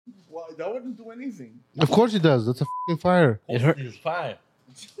Well, that wouldn't do anything. Of course it does. That's a fucking fire. It hurt. It's fire.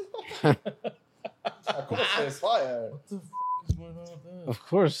 Of course there's fire. What the f is going on with that? Of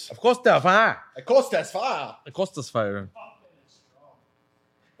course. Of course there's fire. Of course there's fire. Of course there's fire.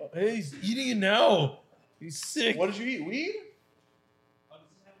 Oh, hey, he's eating it now. He's sick. What did you eat? Weed?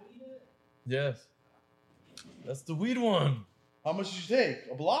 Yes. That's the weed one. How much did you take?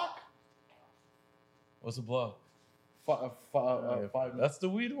 A block? What's a block? Five. That's the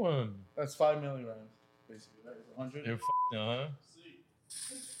weed one. That's 5 milligrams, basically. That is 100. You're now, huh?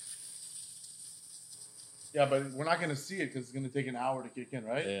 Yeah, but we're not gonna see it because it's gonna take an hour to kick in,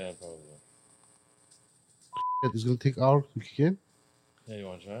 right? Yeah, probably. It's gonna take hours to kick in. Yeah, you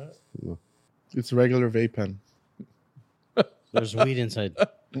want to try it? It's a regular vape pen. There's weed inside.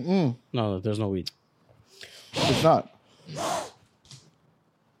 Mm-mm. No, there's no weed. It's not.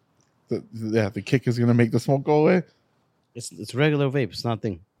 The kick is gonna make the smoke go away. It's regular vape. It's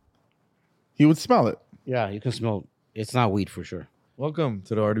nothing. He would smell it. Yeah, you can smell. It's not weed for sure. Welcome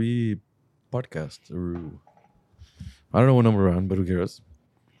to the RDB podcast. I don't know what number we're on, but who cares?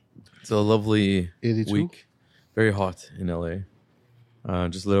 It's a lovely 82? week. Very hot in LA.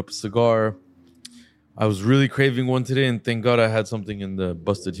 Just lit up a cigar. I was really craving one today, and thank God I had something in the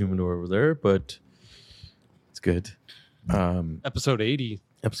busted humidor over there, but it's good. Episode 80.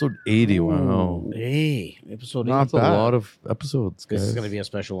 Episode 80, wow. Hey, episode 8. Not That's a bad. lot of episodes, guys. This is going to be a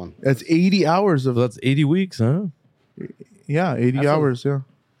special one. That's 80 hours of. So that's 80 weeks, huh? Yeah, 80 That's hours. Yeah,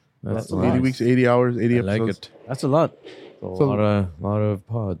 That's 80 nice. weeks, 80 hours, 80 I episodes. like it. That's a lot. A lot of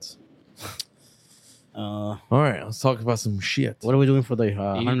pods. All right, let's talk about some shit. What are we doing for the 80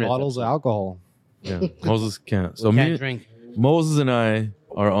 100 bottles of alcohol. Yeah, Moses can't. So We can't me, drink. Moses and I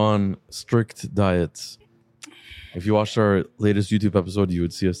are on strict diets. If you watched our latest YouTube episode, you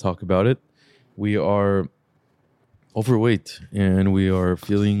would see us talk about it. We are overweight and we are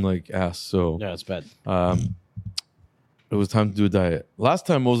feeling like ass. So Yeah, it's bad. it was time to do a diet. Last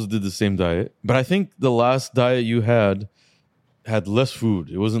time Moses did the same diet, but I think the last diet you had less food.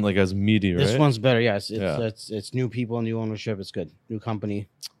 It wasn't like as meaty, right? This one's better. Yeah, Yeah. It's new people, new ownership. It's good. New company.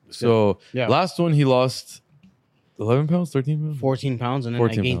 So Yeah. last one he lost 11 pounds, 13 pounds? 14 pounds, and then I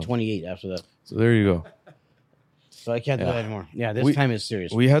 14 gained pounds. 28 after that. So there you go. So I can't do Yeah. that anymore. Yeah, this We- time is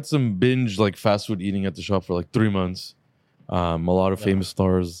serious. We had some binge like fast food eating at the shop for like 3 months. A lot of Yeah. famous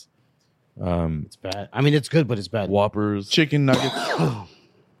stars. It's bad. I mean, it's good, but it's bad. Whoppers, Chicken nuggets,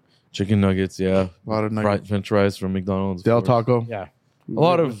 chicken nuggets, yeah. a lot of Fried nuggets. French fries from McDonald's. of Del course. Taco. Yeah. A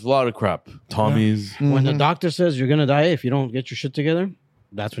lot of crap. Tommy's. When the Mhm. doctor says you're gonna die if you don't get your shit together,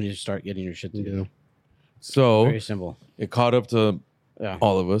 that's when you start getting your shit together. So Very simple. it caught up to Yeah.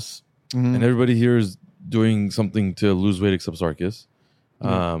 all of us. Mhm. And everybody here is doing something to lose weight except Sarkis.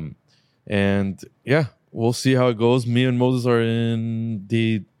 And yeah, we'll see how it goes. Me and Moses are in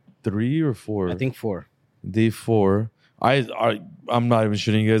day 3 or 4. I think 4. Day 4. I'm not even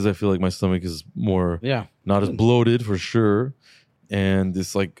shitting you guys. I feel like my stomach is more Yeah. not as bloated for sure, and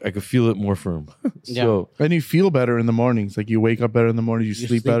it's like I could feel it more firm. So And you feel better in the mornings. Like you wake up better in the morning. You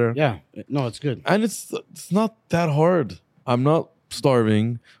sleep better. Yeah. No, it's good. and it's not that hard. I'm not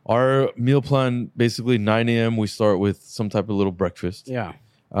starving. Our meal plan basically 9 a.m. we start with some type of little breakfast. Yeah.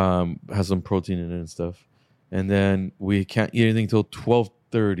 Has some protein in it and stuff, and then we can't eat anything till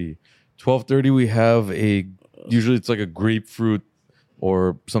 12:30. 12:30 we have usually it's like a grapefruit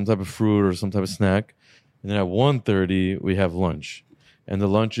or some type of fruit or some type of snack, and then at 1:30 we have lunch, and the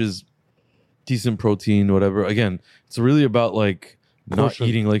lunch is decent protein, whatever. Again, it's really about like not Portion.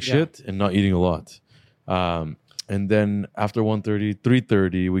 eating like Yeah. shit and not eating a lot. And then after 1:30,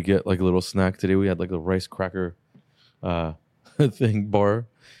 3:30 we get like a little snack. Today we had like a rice cracker thing bar.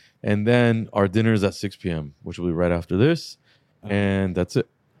 And then our dinner is at 6 p.m., which will be right after this. And that's it.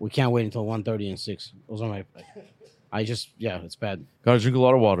 We can't wait until 1:30 and 6. Those are my. It's bad. Got to drink a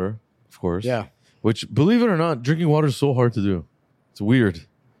lot of water, of course. Yeah. Which, believe it or not, drinking water is so hard to do. It's weird.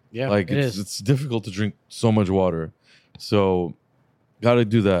 Yeah. Like, it's difficult to drink so much water. So, got to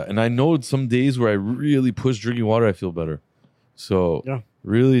do that. And I know some days where I really push drinking water, I feel better. So, Yeah.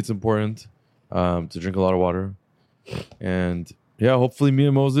 really, it's important to drink a lot of water. And yeah, hopefully me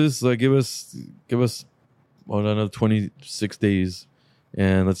and Moses give us another 26 days,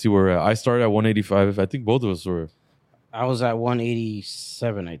 and let's see where we're at. I started at 185. I think both of us were. I was at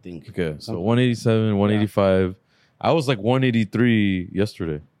 187, I think. Okay, so 187, 185. I was like 183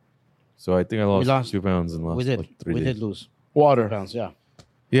 yesterday. So I think I lost 2 pounds in the last We did. like 3 We days. did lose Water. pounds. Yeah.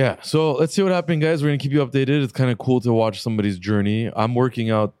 Yeah, so let's see what happened, guys. We're going to keep you updated. It's kind of cool to watch somebody's journey. I'm working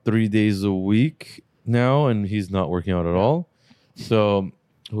out 3 days a week now, and he's not working out at all. So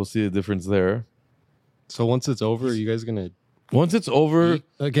we'll see the difference there. So once it's over, are you guys going to Once it's over,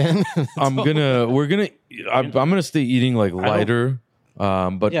 Again? I'm gonna stay eating like lighter,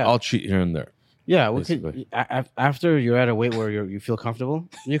 but Yeah. I'll cheat here and there. Yeah, we Basically. could. After you're at a weight where you feel comfortable,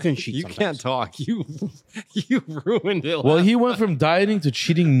 you can cheat. You sometimes. can't talk. You ruined it. Well, he went from dieting to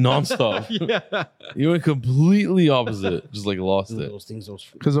cheating nonstop. yeah. He went completely opposite. Just like lost it. Those things, those.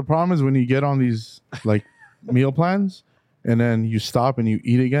 Because the problem is when you get on these like meal plans and then you stop and you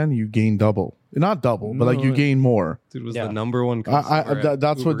eat again, you gain double. Not double, but like you No. gain more. Dude was Yeah. the number one.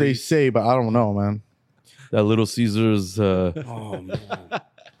 That's what they say, but I don't know, man. That Little Caesars Oh man.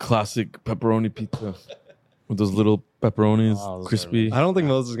 classic pepperoni pizza with those little pepperonis, Oh, those are crispy. I don't think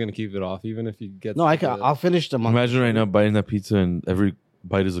Moses is gonna keep it off, even if he gets. No, I'll finish the month. Imagine right now biting that pizza and every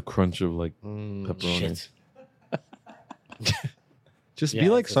bite is a crunch of like pepperoni. Shit. Just Yeah, be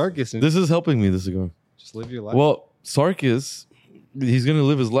like it's- Sarkis and This is helping me. This cigar. just live your life. Well, Sarkis, he's gonna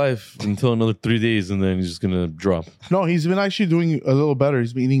live his life until another 3 days, and then he's just gonna drop. No, he's been actually doing a little better.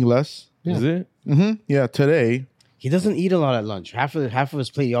 He's been eating less. Is it? Yeah, today. He doesn't eat a lot at lunch. Half of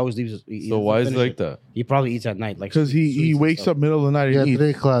his plate he always leaves. So why is it like that? He probably eats at night, like Because he sweets and wakes stuff. up middle of the night Yeah, and eats. 3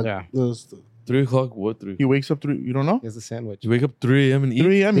 o'clock. Yeah. Those- 3 o'clock? What 3? He wakes up you don't know? he has a sandwich. You wake up 3 a.m. and eat?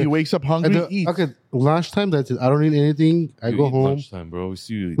 3 a.m. He wakes up hungry, And eats. okay, lunchtime, that's it. I don't eat anything. I You go eat home. lunchtime, bro. We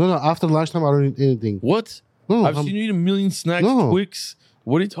see you. No, after lunchtime, I don't eat anything. What? No, I've seen you eat a million snacks, No. Twix.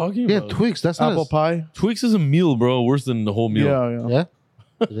 What are you talking Yeah, about? Twix. That's Apple not pie. Twix is a meal, bro. Worse than the whole meal. Yeah. Yeah,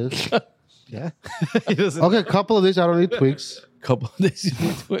 it is. Yeah. He doesn't. Okay, a couple of days I don't eat Twix. Couple of days you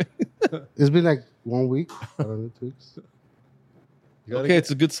eat Twix. It's been like 1 week. I don't eat Twix. You gotta Okay,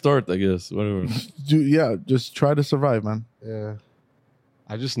 it's a good start, I guess. Whatever. Just try to survive, man. Yeah.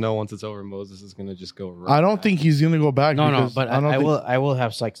 I just know once it's over, Moses is gonna just go. Right I don't back. think he's gonna go back. No, because but don't I think- will. I will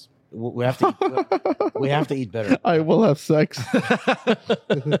have sex. We have to. Eat, we have to eat better. I will have sex. Is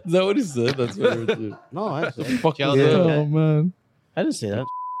that what he said? That's what I heard too. No, I didn't say, Fuck Yeah. was that? Oh man. I didn't say that.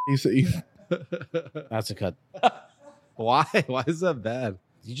 He said, That's a cut. Why? Why is that bad?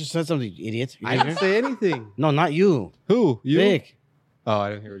 You just said something, you idiot. You I didn't didn't hear? say anything. No, not you. Who? You? Vic. Oh, I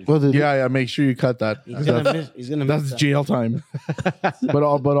didn't hear what you said. What did yeah, make sure you cut that. He's gonna miss. He's gonna miss That's that. jail time.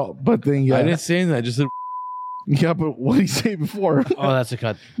 but then I yeah, didn't say anything. I just said yeah. But what did he say before? Oh, that's a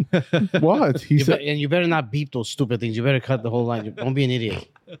cut. What he said? And you better not beep those stupid things. You better cut the whole line. Don't be an idiot.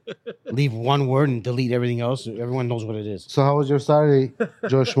 Leave one word and delete everything else. Everyone knows what it is. So how was your Saturday,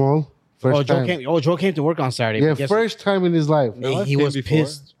 Joe Schmoll? First time. Joe came to work on Saturday. Yeah, but guess first time in his life. what? No, I've he came was before.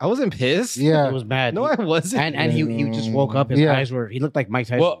 pissed. I wasn't pissed. Yeah. He was mad. No, I wasn't. and he just woke up. His Yeah. eyes were. He looked like Mike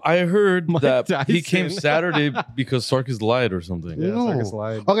Tyson. well, I heard Mike that he Tyson. came Saturday because Sarkis lied or something. Yeah, No. Sarkis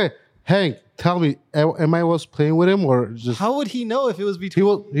lied. Okay, Hank, tell me, am I was playing with him or just How would he know if it was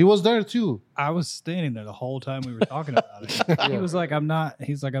between? he was there too? I was standing there the whole time we were talking about it. He was like, I'm not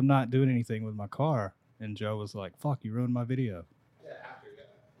doing anything with my car. And Joe was like, fuck, you ruined my video.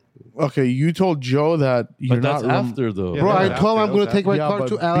 Okay, you told Joe that you're But that's not after though. Yeah, Bro, I that was told him I'm after, gonna that take was my car but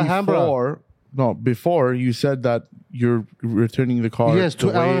to Alhambra. Before you said that you're returning the car. Yes,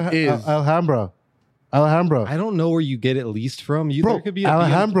 the to way it is. Alhambra. Alhambra. I don't know where you get it leased from. Bro, There could be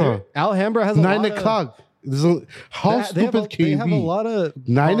Alhambra. Alhambra has a 9 lot of- o'clock. How They have a- stupid can They you have a be? lot of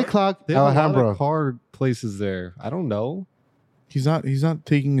 9 car- o'clock, They have a lot Alhambra. of car places there. I don't know. He's not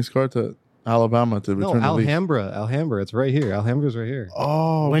taking his car to Alabama to No, return the lease. Alhambra. It's right here. Alhambra's right here.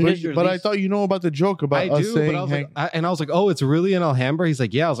 Oh, When but, does your but I lease- thought you know about the joke about I us do, saying but I was Hank. like, I was like, oh, it's really in Alhambra. He's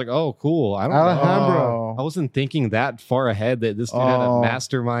like, yeah. I was like, oh, cool. I don't know. Alhambra. I wasn't thinking that far ahead that this dude had a Oh.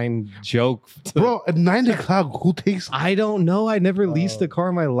 mastermind joke. Bro, at 9 o'clock, who takes I don't know. I never leased a car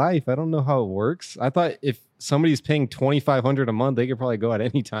in my life. I don't know how it works. I thought if somebody's paying $2,500 a month, they could probably go at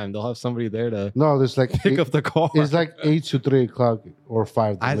any time. They'll have somebody there to No, there's like pick up the car. it's like 8 to 3 o'clock or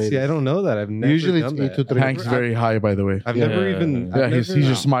 5 the I see. latest. I don't know that. I've never Usually it's done 8 to that. 3. Hank's very high, by the way. I've Yeah. never even. Yeah, I've he's never-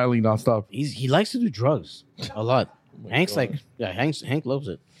 just smiling nonstop. he likes to do drugs a lot. Hank's like, yeah, Hank loves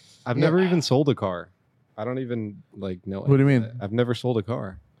it. I've never even sold a car. I don't even like know. What do you mean? I've never sold a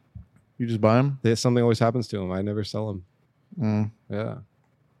car. You just buy him. Something always happens to them. I never sell them. Mm. Yeah.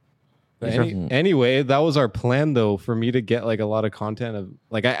 But Interesting. anyway, that was our plan though, for me to get like a lot of content of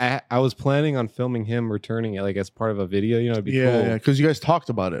like I was planning on filming him returning it like as part of a video. You know, it'd be Yeah, cool. yeah, because you guys talked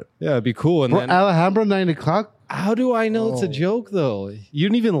about it. Yeah, it'd be cool. And Bro, then Alhambra 9 o'clock? how do I know it's a Oh. joke though? You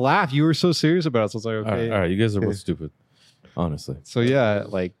didn't even laugh. You were so serious about it. So I was like, All right, okay. all right, you guys are both stupid, honestly. So yeah,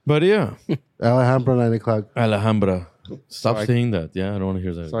 like But yeah, Alhambra 9 o'clock. Alhambra. Stop So I- saying that. Yeah, I don't want to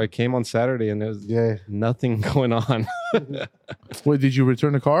hear that. so I came on Saturday and there was Yeah. nothing going on. Wait, did you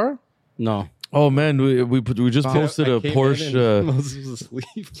return the car? No, Oh man, we just posted I a came in Porsche. and Moses was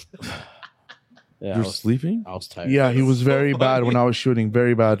asleep. Yeah, You're sleeping? I was tired. Yeah, he was very bad when I was shooting.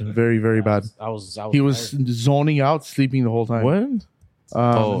 Very bad. Very, very bad. I was He was tired. zoning out, sleeping the whole time. When?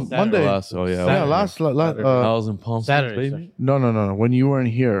 Monday. Last, oh, yeah. Yeah, okay. last. I was in Palm Springs, Saturday, baby. No. When you weren't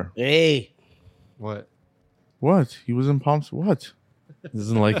here. Hey, What? What? He was in Palm. What? He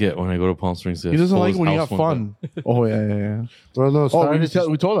doesn't like it when I go to Palm Springs. He doesn't like it when you have fun. Oh yeah. Bro, no, Oh, Sarkis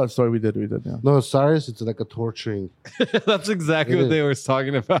we told that story. We did. Yeah. no, Sarkis, it's like a torturing. That's exactly It what is. they were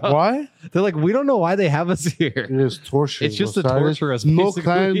talking about. Why? They're like, we don't know why they have us here. It is torturing. It's just bro. to Sarkis, torture us, No basically.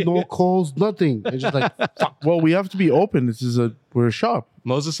 client, no calls, nothing. It's just like Well, we have to be open. We're a shop.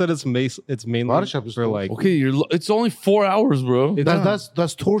 Moses said it's mainly Body shop is for cool. like. Okay, it's only 4 hours, bro.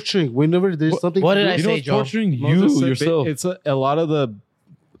 that's torturing. Whenever there's something. what to did do- I You know say, what's Joe? torturing Moses you said yourself. It's a lot of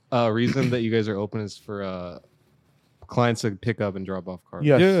the reason that you guys are open is for clients to pick up and drop off cars.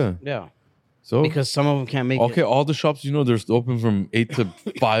 Yes. Yeah. Yeah, So because some of them can't make okay, it. all the shops they're open from 8 to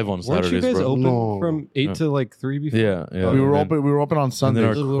 5 on Weren't Saturdays, you guys bro. open No. from 8 to like 3 before? Yeah, yeah. We were And then- open. We were open on And then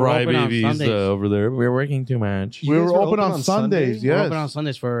our Sundays. Dude, we were open on crybabies Sundays. over there. We're working too much. We You guys were open on Sundays. We were Yes. open on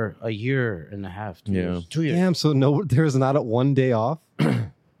Sundays for a year and a half. 2 Yeah. years. 2 years. Damn, so no, there's not a one day off?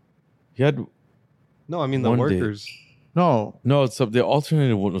 He had No, I mean the One day. workers. No. no. It's they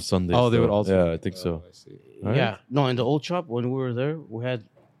alternated with Sundays. Oh, they would though. alternate. Yeah, I think so. I see. Right? Yeah, no. In the old shop when we were there, we had.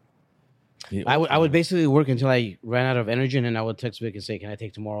 I would basically work until I ran out of energy, and then I would text Vic and say, "Can I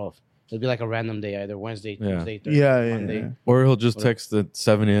take tomorrow off?" It'd be like a random day, either Wednesday, Yeah. Tuesday, Thursday, Yeah. Monday. Or he'll just text at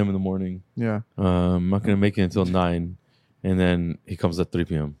 7 a.m. in the morning. Yeah. I'm not gonna make it until 9, and then he comes at 3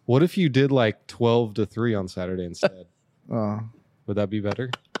 p.m. What if you did like 12 to 3 on Saturday instead? Uh, Would that be better?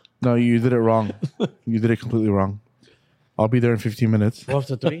 no, you did it wrong. You did it completely wrong. I'll be there in 15 minutes. 12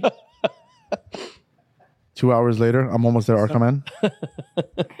 to 3. 2 hours later, I'm almost there, Arkaman.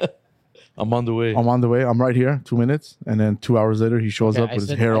 I'm on the way. I'm on the way. I'm right here. 2 minutes, and then 2 hours later, he shows up with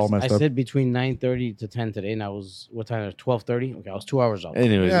his hair all messed I up. said between 9:30 to 10 today, and I was what time? 12:30. Okay, I was 2 hours off.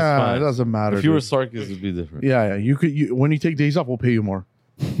 Anyways, it's Yeah, fine. it doesn't matter. If you were dude. Sarkis, it'd be different. yeah. You could. When you take days off, we'll pay you more.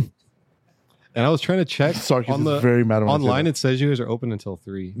 And I was trying to check Sarkis on the is very mad when I say online. that. It says you guys are open until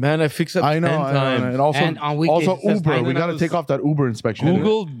 3. Man, I fixed it I know, 10 I know, times. and also, And on weekdays, also it says Uber. nine, We and got I to was- take off that Uber inspection.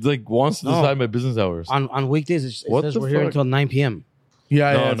 Google wants to No. decide my business hours. On weekdays, it What says the we're here fuck? until 9 p.m.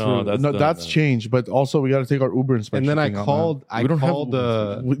 Yeah, No, yeah. no, True. that's no, done, that's man. changed. But also, we got to take our Uber inspection. And then I thing out, man. called. I We don't have called.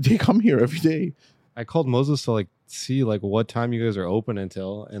 They come here every day. I called Moses to like see like what time you guys are open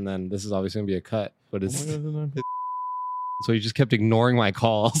until, and then this is obviously gonna be a cut, but it's so he just kept ignoring my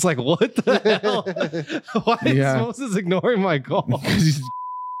call. I was like, what the hell? Why Yeah. is Moses ignoring my call?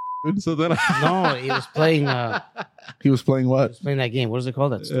 So then No, he was playing. He was playing He what? was playing that game. What is it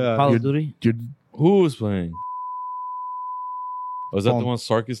called? That's Yeah. Call You- of Duty. Dude, Who was playing? Was that the Phone. one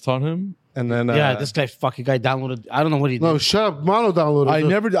Sarkis taught him? and then Yeah, this fucking guy downloaded. I don't know what he did. No, shut up. Mono downloaded. I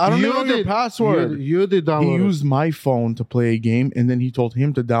never. I don't You know your did. password. You did He download. used my phone to play a game, and then he told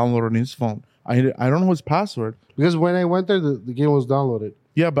him to download on his phone. I don't know his password. Because when I went there, the game was downloaded.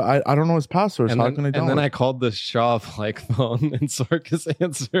 Yeah, but I don't know his password. So and how then, can I and download? then I called the shop like phone, and Sarkis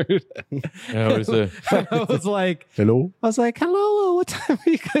answered. Yeah, what is it? I was like, Hello, hello, what time are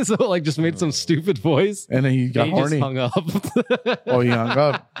you guys? Like just made some stupid voice. and then he got And he just horny. hung up. Oh, he hung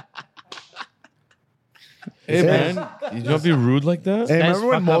up. Hey, man, you don't be rude like that. Hey, Guy's remember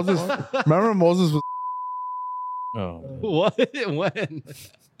when fucked Moses? up. Remember when Moses was? Oh, What? When?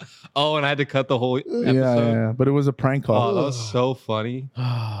 Oh, and I had to cut the whole episode. Yeah. But it was a prank Oh, call. that was so funny.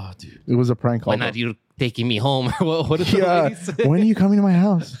 ah, dude. It was a prank call. Why not you taking me home? what did the Yeah. lady say? When are you coming to my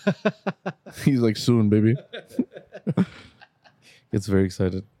house? He's like, soon, baby. Gets very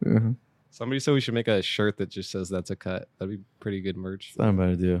excited. Yeah. Somebody said we should make a shirt that just says that's a cut. That'd be pretty good merch. It's not a bad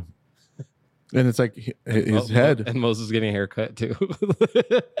idea. And it's like his Oh, head. And Moses is getting a haircut too.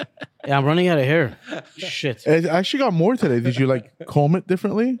 Yeah, I'm running out of hair. Shit. It actually got more today. Did you like comb it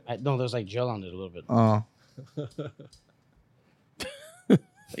differently? No, there's like gel on it a little bit. Oh,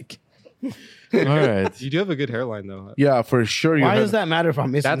 All right. You do have a good hairline though. yeah, for sure. your Why head- does that matter if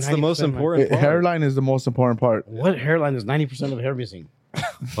I'm missing? That's the most 90% of my- important part. hairline is the most important part. What hairline is 90% of hair missing?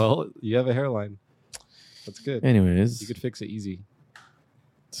 Well, you have a hairline. That's good. Anyways, You could fix it easy.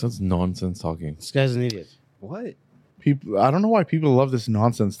 such nonsense talking. This guy's an idiot. What? People, I don't know why people love this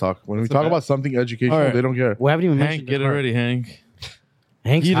nonsense talk. When we That's talk okay. about something educational, All right. they don't care. We haven't even Hank, mentioned get the it car. ready, Hank.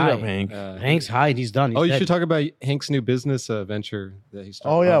 Hank's Heat it high. up, Hank. Hank's high. He's done. He's Oh, you dead. should talk about Hank's new business venture that he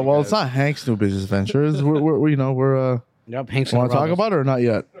started. Oh yeah, well you it's guys. not Hank's new business ventures. we're you know we're Yep, Hank's want to talk Robbins. about it or not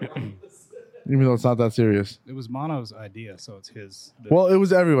yet? Even though it's not that serious. It was Mono's idea, so it's his. Well, it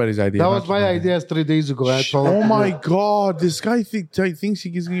was everybody's idea. That not was just my mine. idea 3 days ago. I told him Oh to do my it. god, this guy thinks he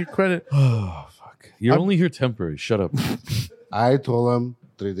gives me credit. Oh, fuck. You're I'm- only here temporary. Shut up. I told him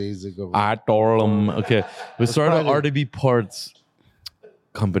 3 days ago. I told him. Okay, we started an Friday. RDB parts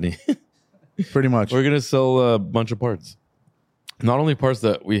company. Pretty much. We're gonna sell a bunch of parts. Not only parts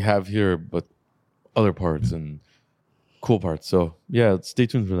that we have here, but other parts and cool parts. So yeah, stay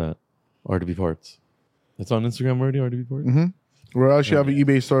tuned for that. RDB parts. It's on Instagram already. RDB parts. We actually have an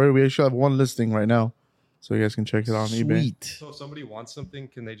eBay store. We actually have one listing right now, so you guys can check it out on eBay. Sweet. So if somebody wants something,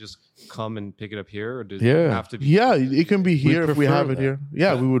 can they just come and pick it up here, or does Yeah. it have to be? Yeah, it can be here if we prefer have it that. here.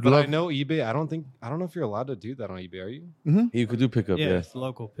 Yeah, we would But love. I know eBay. I don't know if you're allowed to do that on eBay. Are you? You could do pickup. Yeah, Yeah. it's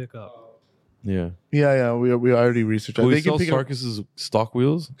local pickup. Yeah. Yeah. We already researched. Will They we can sell pick up. Sarkis's stock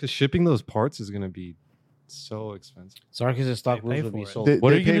wheels? Because shipping those parts is gonna be so expensive. Sarkis' stock They wheels pay would for be it. sold. They-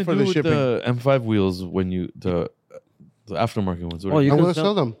 What are you pay gonna for do the with shipping. the M5 wheels when you the aftermarket ones? What Oh, are you I'm can gonna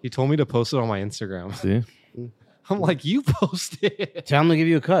sell them. He told me to post it on my Instagram. see? I'm like, you post it. Tell him to give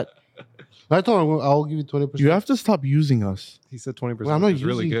you a cut. I told him I'll give you 20%. You have to stop using us. He said 20%. Well, I'm not is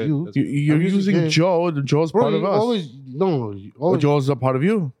really using good. you. That's- You're I'm using using- Joe. Joe's Bro, part of you us. always you Or always Joe's a part of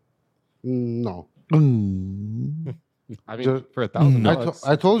you. no. I mean, Just- for $1,000.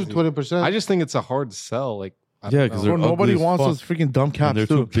 I told you 20%. I just think it's a hard sell. Like, I Yeah, don't 'cause know. they're Bro, nobody ugly as wants fuck. those freaking dumb And caps they're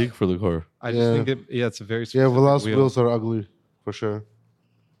too. too big for the car. I just think it's a very yeah, specific Veloz wheel. wheels are ugly for sure.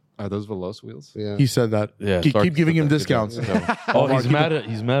 Are those Veloz wheels? Yeah. He said that. Yeah, Keep Sarkis giving said him that. discounts. Oh, he's mad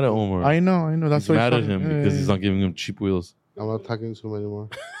at Omar. I know. That's He's why mad at fucking- him yeah, because yeah, he's yeah. not giving him cheap wheels. I'm not talking to him anymore.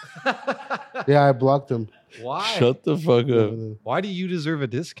 Yeah, I blocked him. Why? Shut the fuck up. Why do you deserve a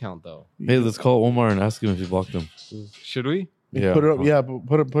discount though? Hey, let's call Omar and ask him if he blocked him. Should we? Yeah. Put it up. Yeah,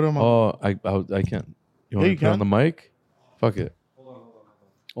 put him on. Oh, I can't. You want you to put it on can. the mic? Fuck it.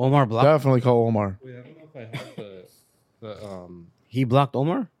 Omar blocked. Definitely call Omar. Wait, I don't know if I have the He blocked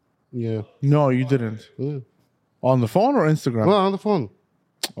Omar? Yeah. No, you didn't. Yeah. On the phone or Instagram? Well, on the phone.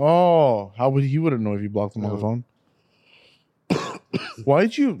 Oh, how would he wouldn't know if you blocked him on the No. phone?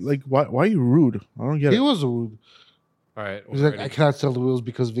 Why'd you why are you rude? I don't get He it. was rude. All right. He's like, I cannot sell the wheels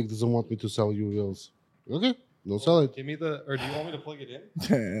because Vic doesn't want me to sell you wheels. Okay, don't sell it. Give me the, or do you want me to plug it in?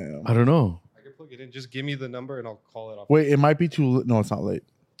 Damn. I don't know. I can plug it in. Just give me the number and I'll call it off. Wait, it might be too late. No, it's not late.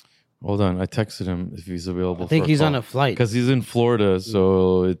 Hold on. I texted him if he's available. I think he's on a flight. because he's in Florida,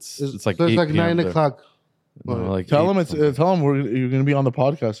 so it's like so it's 8 like PM 9 there. o'clock. No, like Tell 8 him it's something. tell him you're gonna be on the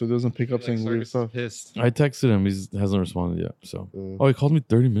podcast, so he doesn't pick up Like, saying weird Sarkis stuff. is pissed. I texted him. He hasn't responded yet. So Mm. oh, he called me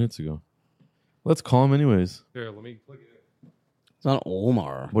 30 minutes ago. Let's call him anyways. Here, let me plug it in. It's not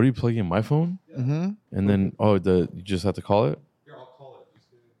Omar. What are you plugging in my phone? Mm-hmm. And then you just have to call it. Here, I'll call it.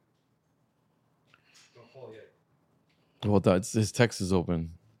 Don't call it yet. Well, that's his text is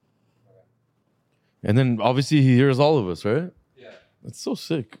open. And then obviously he hears all of us, right? Yeah. That's so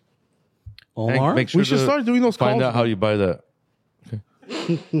sick. Omar? Hank, make sure We should to start doing those calls. find out how you buy that.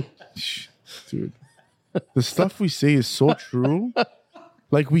 Dude. The stuff we say is so true.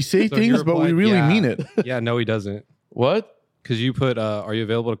 Like we say So things, you but we replied, really yeah. mean it. Yeah, no, he doesn't. What? Because you put, are you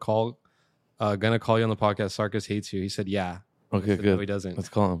available to call? Gonna call you on the podcast. Sarkis hates you. He said, yeah. Okay, I said, good. No, he doesn't. Let's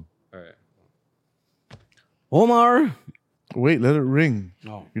call him. All right. Omar? Wait, let it ring.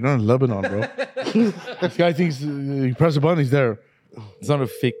 No. You're not in Lebanon, bro. This guy thinks you press a button, he's there. It's not a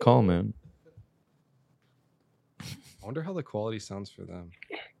fake call, man. I wonder how the quality sounds for them.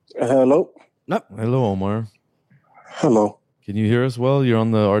 Hello. Hello, Omar. Hello. Can you hear us well? You're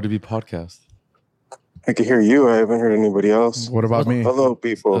on the RDB podcast. I can hear you. I haven't heard anybody else. What about me? Hello,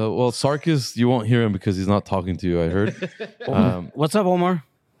 people. Well, Sarkis, you won't hear him because he's not talking to you, I heard. What's up, Omar?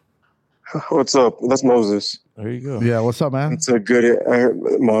 What's up? That's Moses. There you go. Yeah, what's up, man? It's a good. I heard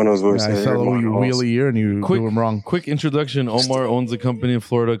Mono's voice. Yeah, I I heard saw you Mono wheel also. a year and you do him wrong. Quick introduction. Omar owns a company in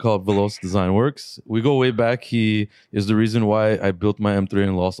Florida called Veloz Design Works. We go way back. He is the reason why I built my M3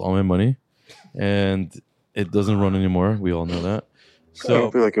 and lost all my money. And it doesn't run anymore. We all know that. I don't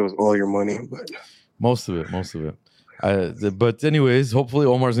So feel like it was all your money, but most of it. But anyways, hopefully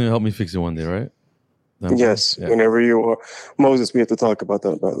Omar's going to help me fix it one day, right? yes, Yeah. whenever you are. Moses, we have to talk about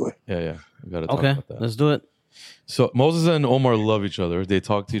that, by the way. Yeah. We got to talk Okay, about that. let's do it. So Moses and Omar love each other. They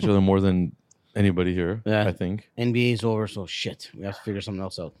talk to each other more than anybody here, Yeah. I think. NBA's over, so shit. We have to figure something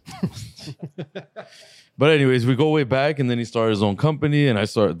else out. But anyways, we go way back, and then he started his own company, and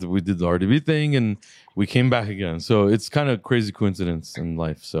we did the RDB thing, and we came back again. So it's kind of crazy coincidence in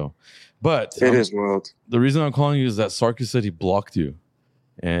life. So, but It is wild. the reason I'm calling you is that Sarkis said he blocked you,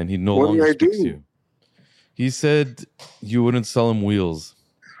 and he no What did longer I speaks to do? you. He said you wouldn't sell him wheels.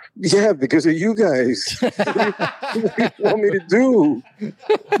 Yeah, because of you guys. What do you want me to do?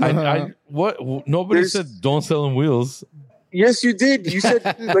 Nobody There's- said don't sell him wheels. Yes, you did. You said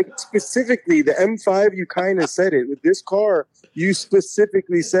like specifically the M5. You kind of said it with this car. You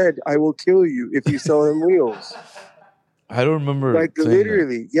specifically said, "I will kill you if you sell him wheels." I don't remember. Like saying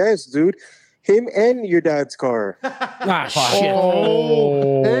literally, yes, dude. Him and your dad's car. Ah, shit.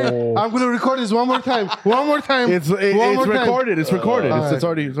 Oh, Hey, I'm gonna record this one more time. One more time. it's One more time. recorded. It's recorded. Alright. It's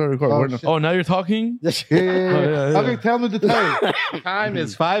already recorded. Oh, We're not- shit. Oh, now you're talking? Yeah. yeah. Okay, tell me the time. Time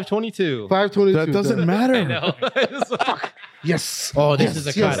is 5:22. 5:22. that doesn't matter. No. Yes. Oh, this is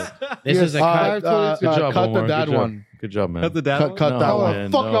a Yes. cut. This Yes. is a cut. Good job, cut Omar. the dad Good job. one. Good job, man. Cut the dad one? Cut that No, one.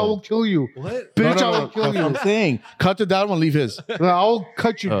 man, Fuck, no. I will kill you. What? Bitch, No, I will kill I'm you. saying, cut the dad one. Leave his. No, I'll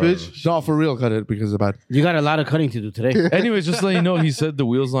cut you, Oh. bitch. No, for real, cut it because it's bad. You got a lot of cutting to do today. Anyways, just to let you know, he said the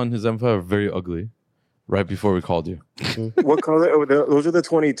wheels on his M5 are very ugly right before we called you. What color? Oh, those are the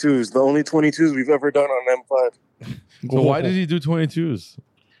 22s. The only 22s we've ever done on M5. So why did he do 22s?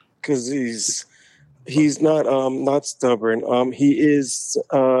 Because he's not stubborn. He is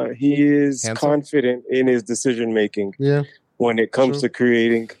Handsome? confident in his decision making Yeah, when it comes True. to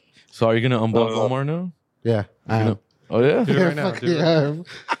creating. So are you going to unblock Uh, Omar now? yeah. I am. Oh, yeah? Do it right now. Fuck Do it yeah, right I am.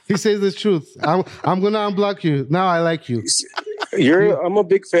 He says the truth. I'm gonna unblock you. Now I like you. I'm a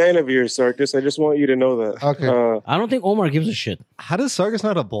big fan of yours, Sarkis. I just want you to know that. Okay. I don't think Omar gives a shit. How does Sarkis know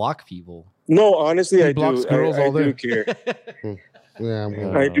how to block people? No, honestly, He I blocks do. girls I all do day. care. Yeah, I'm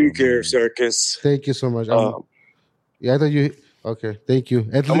gonna. I do care, man. Sarkis. Thank you so much. Um, Yeah, I thought you. Okay, thank you.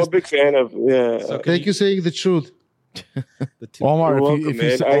 At I'm a least, big fan of thank you saying the truth. The two. Omar, You're if welcome, you, if you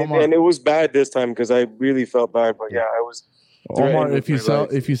man. sell, Omar, And it was bad this time because I really felt bad. But yeah, I was. Omar, threatened if you with my sell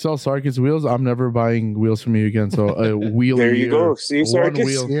life. if you sell Sarkis wheels, I'm never buying wheels from you again. So a wheel. There a you year. go. See, One Sarkis?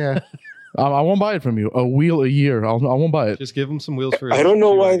 wheel. Yeah, I won't buy it from you. A wheel a year. I won't buy it. Just give him some wheels for. I don't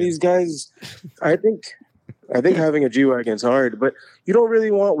know why G-Wagon. these guys. I think having a G wagon is hard, but you don't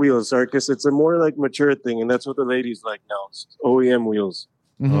really want wheels, Sarkis. It's a more like mature thing, and that's what the ladies like now. It's OEM wheels.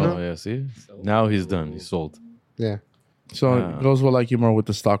 Mhm. Oh, yeah, see? Now he's done. He's sold. yeah. So it goes well like you more with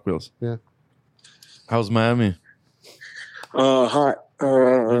the stock wheels. How's Miami? Hot.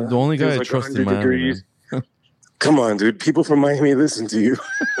 The only guy feels I like trust in 100 Miami. degrees. Man. Come on, dude. People from Miami listen to you.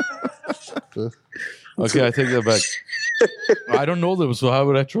 Okay, I take that back. I don't know them, so how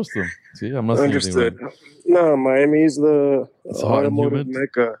would I trust them? See, I'm not saying anything Understood. wrong. No, Miami's the It's hot and automotive humid.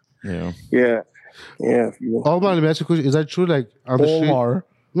 mecca. Yeah. Yeah. Yeah. Omar, let me ask you a question. Is that true? Like on the street? Omar.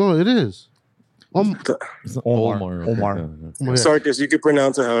 No, it is. It's not Omar. Okay, Omar. yeah, yeah. Okay. Sarkis, you can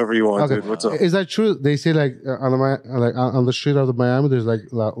pronounce it however you want, Okay. dude. What's up? Is that true? They say like on the street of the Miami, there's like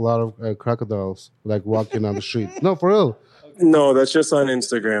a lot of crocodiles like walking on the street. No, for real. No, that's just on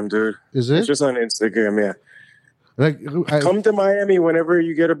Instagram, dude. Is It's it? just on Instagram, yeah. Like Come to Miami whenever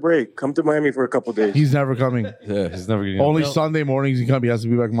you get a break. Come to Miami for a couple days. He's never coming. Yeah, he's never getting Only No. Sunday mornings he come. He has to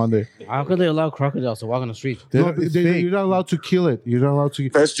be back Monday. How could they allow crocodiles to walk on the street? They're- no, it's fake. you're not allowed to kill it. You're not allowed to.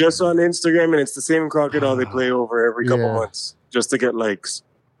 That's just on Instagram, and it's the same crocodile they play over every couple Yeah. months just to get likes.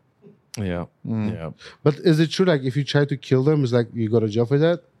 Yeah. Mm. Yeah. But is it true? Like if you try to kill them, it's like you go to jail for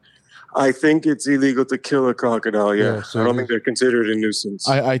that. I think it's illegal to kill a crocodile, yeah. Yeah, so I don't it think they're considered a nuisance.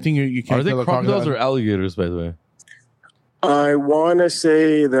 I think you can't Are they kill a crocodiles crocodile. or alligators, by the way? I want to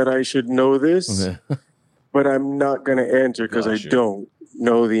say that I should know this, Okay. but I'm not going to answer because I Gotcha. don't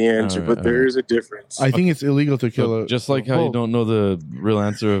know the answer. Alright, But there alright. is a difference. I think it's illegal to kill So a. just like how Oh. you don't know the real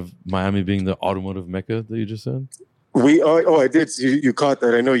answer of Miami being the automotive mecca that you just said. I did. You caught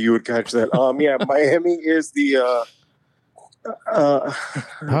that. I know you would catch that. Yeah, Miami is the.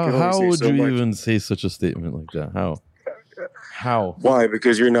 How would you even say such a statement like that? How? Why?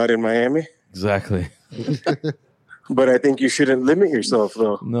 Because you're not in Miami. Exactly. But I think you shouldn't limit yourself,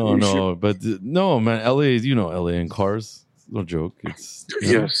 though. No, You should- no, but no, man. LA, you know, LA in cars. No joke. It's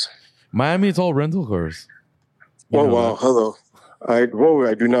you know, Yes. Miami. It's all rental cars. You Oh know wow. that. Hello.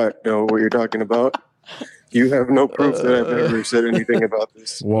 I do not know what you're talking about. You have no proof that I've ever said anything about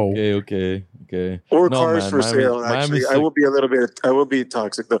this. Whoa. Okay. Or No, cars man, for Miami- sale. Miami's Actually, I like- will be a little bit. I will be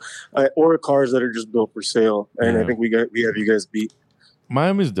toxic though. Or cars that are just built for sale, and I Yeah. think we have you guys beat.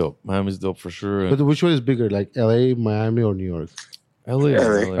 Miami's dope. Miami's dope for sure. But which one is bigger, like L.A., Miami, or New York? LA,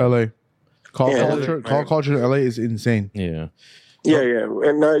 LA. LA. Call Yeah, culture. Call culture in LA is insane. Yeah, Yeah,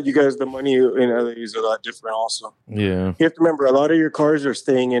 and now you guys, the money in LA is a lot different. Also, yeah. you have to remember a lot of your cars are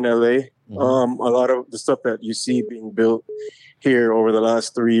staying in LA. Mhm. A lot of the stuff that you see being built here over the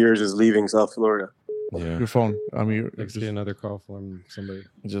last 3 years is leaving South Florida. Yeah, Your phone. I mean, I see another call from somebody.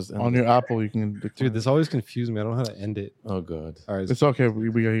 just on your Apple, you can. Dude, this always confused me. I don't know how to end it. Oh god, All right. It's okay. We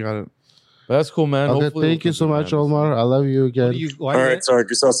got it. but that's cool, man. Okay, Hopefully thank you we'll so come to much, Miami Omar. I love you What again. do you, why All did right, it-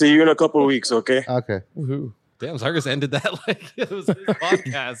 Sarkis. I'll see you in a couple of weeks. Okay. Okay. soon. Woohoo. Damn, Sarkis ended that like it was his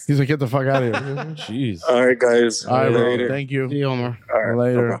podcast. He's like, get the fuck out of here. Jeez. All right, guys. All right, bro. Later. Thank you. See you, Omar. All right.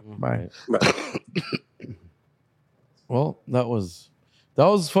 Later. No Bye. Bye. Well, that was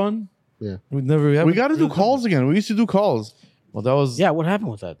fun. We never. We got to do calls again. We used to do calls. Well, that was. Yeah, what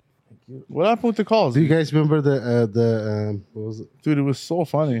happened with that? What happened with the calls? Do you guys remember the what was it? Dude, it was so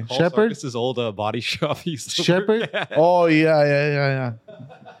funny. Shepherd? This is old body shop. He used to Shepherd? work at. Oh, yeah.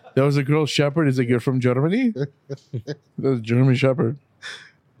 There was a girl, Shepherd. Is it you're from Germany? The German Shepherd.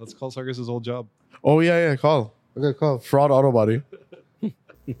 Let's call Sarkis' old job. Oh, yeah. Call. Okay, call. Fraud Auto Body.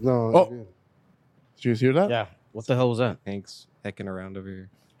 No. Oh. Did you guys hear that? Yeah. What the hell was that? Hank's hecking around over here.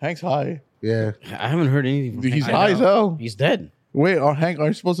 Hank's high. Yeah. I haven't heard anything from Dude, he's Hank. high as hell. He's dead. Wait, Hank, are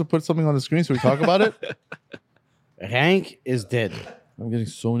you supposed to put something on the screen so we talk about it? Hank is dead. I'm getting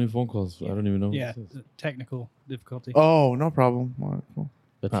so many phone calls. I don't even know. Yeah, technical difficulty. Oh, no problem. All right, cool.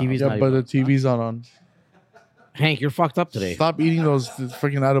 The TV's Yeah, not but even the TV's not on. Hank, you're fucked up today. Stop eating those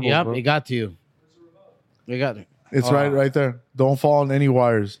freaking edibles, Yep, bro. it got to you. It got me. It's right there. Don't fall on any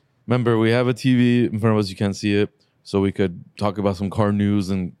wires. Remember, we have a TV in front of us. You can't see it, so we could talk about some car news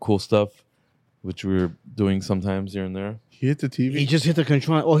and cool stuff, which we're doing sometimes here and there. He hit the TV. He just hit the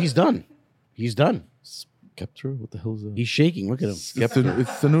control. Oh, he's done. He's done. Scepter? What the hell is that? He's shaking. Look at him.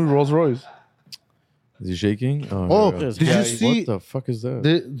 It's the new Rolls Royce. Is he shaking? Oh, here we go. did you see What the fuck is that?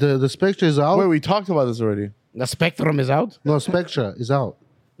 the Spectre is out? Wait, we talked about this already. The Spectrum is out. No, Spectre is out.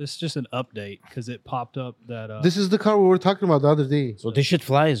 This is just an update because it popped up that. This is the car we were talking about the other day. So this shit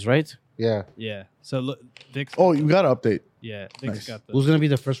flies, right? Yeah. yeah. So look, Vic's. Oh, you got to update. yeah. Vic's nice. got the. Who's gonna be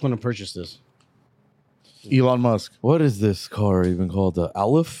the first one to purchase this? Elon Musk. What is this car even called? The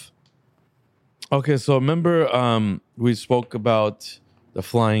Aleph? Okay, so remember we spoke about the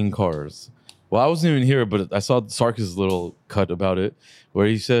flying cars. Well, I wasn't even here, but I saw Sarkis' little cut about it, where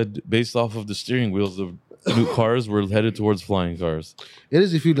he said based off of the steering wheels of new cars, we're headed towards flying cars. It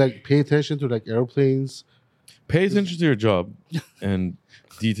is if you like pay attention to like airplanes. Pay attention to your job and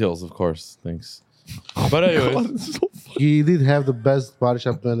details, of course. Thanks. But anyways, He did have the best body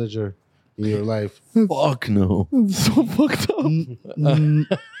shop manager in your life. fuck no. So fucked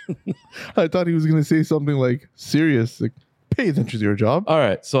up. I thought he was going to say something like serious. Like, pay attention to your job. All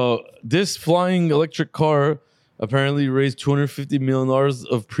right, so this flying electric car apparently raised $250 million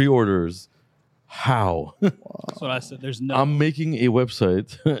of pre-orders. How? That's what I said. There's no. I'm making a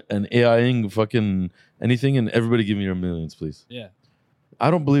website and AIing fucking anything, and everybody give me your millions, please. yeah. I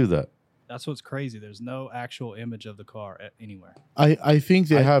don't believe that. That's what's crazy. There's no actual image of the car anywhere. I think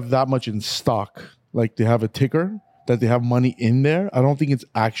they have that much in stock. Like they have a ticker that they have money in there. I don't think it's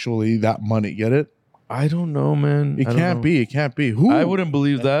actually that money. Get it? I don't know, man. It I don't can't know. be. It can't be. Who? I wouldn't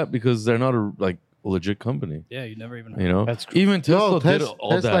believe that because they're not a legit company. Yeah, you never even. You know, That's even Tesla No, did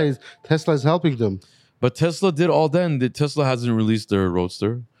all that. Tesla is helping them. But Tesla did all that, and Tesla hasn't released their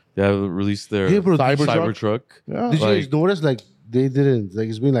Roadster. They haven't released their Hey, bro, Cybertruck. Yeah. Did you Like- guys notice like they didn't? Like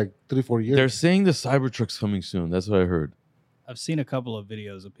it's been like 3-4 years. They're saying the Cybertruck's coming soon. That's what I heard. I've seen a couple of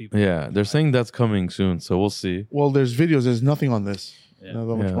videos of people. Yeah, they're saying that's coming soon, so we'll see. Well, there's videos. There's nothing on this. Yeah. Not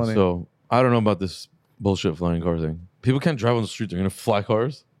that much Yeah, money. so I don't know about this bullshit flying car thing. People can't drive on the street. They're gonna fly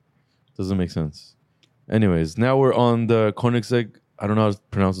cars. Doesn't make sense. Anyways, now we're on the Koenigsegg. I don't know how to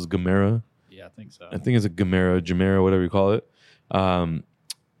pronounce this. Gemera. Yeah, I think so. I think it's a Gemera, whatever you call it.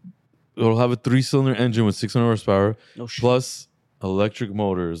 It'll have a 3-cylinder engine with 600 horsepower No shit. plus electric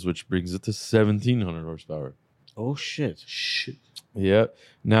motors, which brings it to 1,700 horsepower. Oh shit. Shit. Yeah.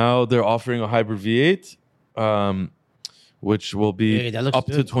 Now they're offering a hybrid V8, which will be Hey, that looks up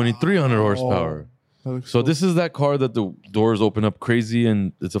to good. 2,300 horsepower. That looks So cool. this is that car that the doors open up crazy,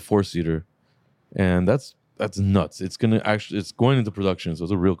 and it's a 4-seater, and that's nuts. It's going into production, so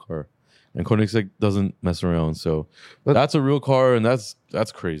it's a real car, and Koenigsegg doesn't mess around. So But- that's a real car, and that's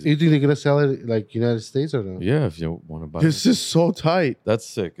crazy. You think they're gonna sell it like United States or no? Yeah, if you want to buy This it, is so tight. that's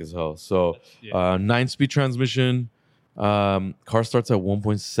sick as hell. So Yeah. 9-speed transmission. Car starts at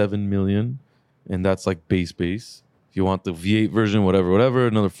 1.7 million, and that's like base. If you want the V8 version, whatever,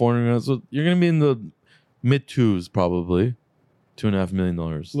 another 400. So you're gonna be in the mid twos probably, $2.5 million.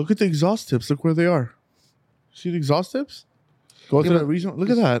 Look at the exhaust tips. Look where they are. See the exhaust tips? Go to Yeah, that but region. Look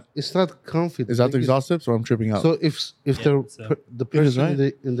at that. It's not comfy. Is that Like, the exhaust tips, or I'm tripping out? So if Yeah, the It is, person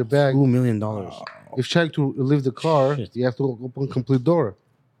right? in the back, $2 million. if trying to leave the car, Shit. you have to open complete door.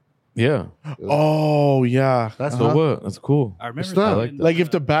 Yeah. Oh yeah. That's So what? That's cool. I remember. It's not. seeing Like the-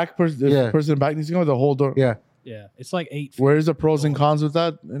 if the back person, Yeah. person in the back needs to go, the whole door. Yeah. Yeah, it's like 8 feet. Where's the pros and cons with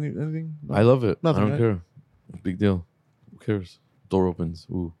that? Anything? No. I love it. Nothing, I don't right? care. Big deal. Who cares? Door opens.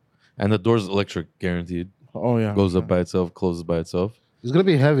 Ooh. And the door's electric, guaranteed. Oh yeah. Goes up by itself, closes by itself. It's gonna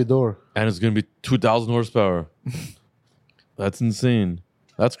be a heavy door. And it's going to be 2,000 horsepower. That's insane.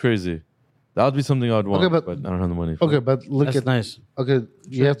 That's crazy. That would be something I'd want, Okay, but, but- I don't have the money for Okay, it. but look That's at nice. okay.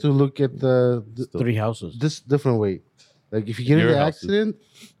 You have to look at the Still. 3 houses. this different way. Like if you get in Your the houses. accident,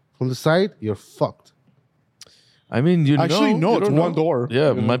 from the side, you're fucked. I mean, Actually, no, you it's don't one know. door. Yeah,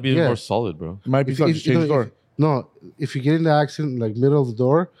 it might be Yeah. more solid, bro. It might be something to change door. If you get in the accident, like middle of the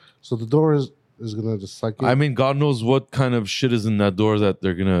door, so the door is gonna just suck it. I mean, God knows what kind of shit is in that door that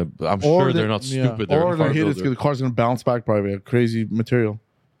they're gonna. I'm Or sure they- they're not Yeah. stupid. They're Or a they car hit it, builder. the car's gonna bounce back. Probably a crazy material.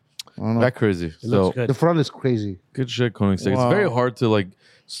 I don't know. That crazy. It So looks good. the front is crazy. good shit, Koenigsegg. Wow. It's very hard to like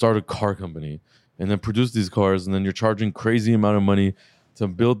start a car company and then produce these cars, and then you're charging crazy amount of money to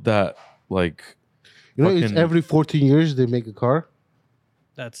build that. Like, You know, it's fucking- every 14 years they make a car.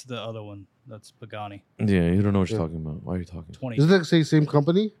 That's the other one. That's Pagani. yeah, you don't know what you're Yeah. talking about. Why are you talking? 20. Isn't that the same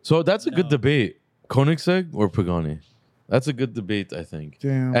company? So that's a good No. debate. Koenigsegg or Pagani? That's a good debate, I think.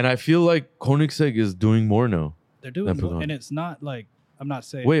 Damn. And I feel like Koenigsegg is doing more now. They're doing Than more, Pagani. and it's not like I'm not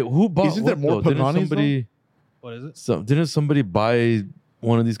saying. Wait, who bought? Isn't there what, more though? Didn't Paganis, somebody? What is it? Didn't somebody buy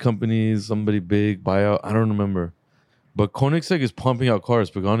one of these companies? Somebody big buyout? I don't remember. But Koenigsegg is pumping out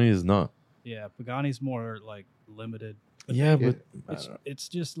cars. Pagani is not. Yeah, Pagani's more like limited. But Yeah, they- but it's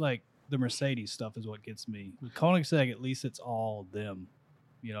just like the Mercedes stuff is what gets me. With Koenigsegg, at least it's all them.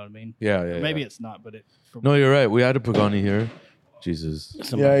 You know what I mean? yeah. Or maybe it's not, but it. No, you're right. We had a Pagani here. Jesus.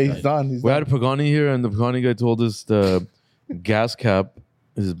 Yeah, he's done. He's We done. had a Pagani here, and the Pagani guy told us the gas cap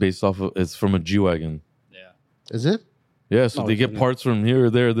is based off of. It's from a G wagon. Yeah. Is it? Yeah, so Oh, they it's get in it. parts from here,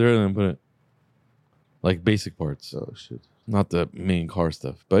 there, and then put it like basic parts, Oh shit. not the main car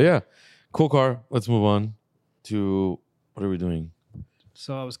stuff. But yeah, cool car. Let's move on to what are we doing?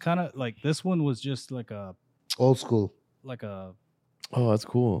 So I was kind of like this one was just like a Old school. Oh, that's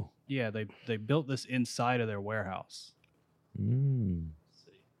cool. yeah they built this inside of their warehouse.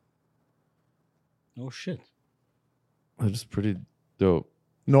 Oh shit. That's pretty dope.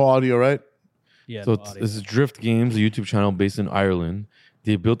 No audio, right? Yeah. So no audio. this is Drift Games, a YouTube channel based in Ireland.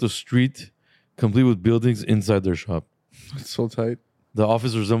 They built a street complete with buildings inside their shop. It's so tight. The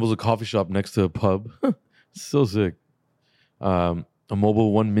office resembles a coffee shop next to a pub. So sick. A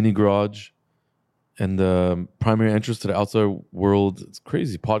mobile one mini garage and the primary entrance to the outside world. It's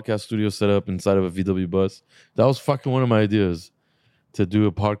crazy. Podcast studio set up inside of a VW bus. That was fucking one of my ideas, to do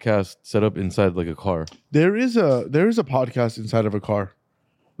a podcast set up inside like a car. There is a podcast inside of a car.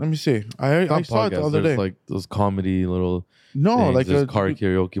 Let me see. I Not saw it the podcast, other there's day. like those comedy little No, things. like there's a car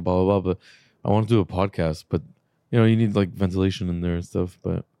karaoke, blah blah blah. But I want to do a podcast, but you need like ventilation in there and stuff.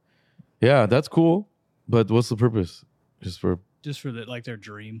 But yeah, that's cool. But what's the purpose? Just for the like their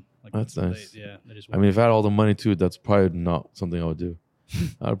dream. Like That's what nice. They just. I mean, if I had all the money too, that's probably not something I would do.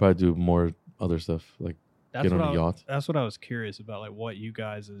 I'd probably do more other stuff, like that's get what on a I was- yacht. That's what I was curious about, like what you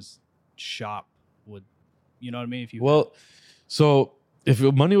guys' shop would. You know what I mean? If you Well, so if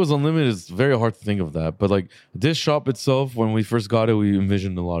your money was unlimited, it's very hard to think of that. But like this shop itself, when we first got it, we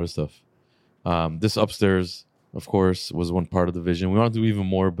envisioned a lot of stuff. This upstairs, of course, was one part of the vision. We wanted to do even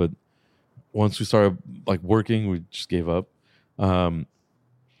more, but once we started like working, we just gave up.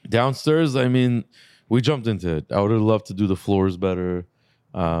 Downstairs, I mean, we jumped into it. I would have loved to do the floors better.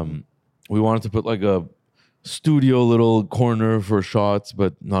 We wanted to put like a studio little corner for shots,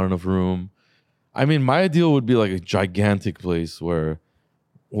 but not enough room. I mean, my ideal would be like a gigantic place where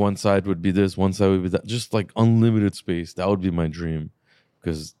one side would be this, one side would be that, just like unlimited space. That would be my dream,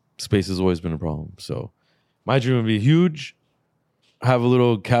 because space has always been a problem. So my dream would be huge, have a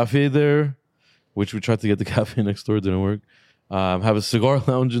little cafe there, which we tried to get the cafe next door, didn't work. Have a cigar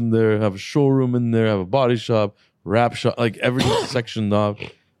lounge in there, have a showroom in there, have a body shop, wrap shop, like everything sectioned off,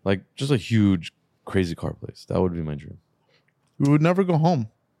 like just a huge, crazy car place. That would be my dream. we would never go home.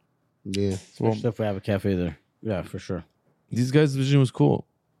 Yeah. Especially if we have a cafe there. Yeah, for sure. These guys' vision was cool.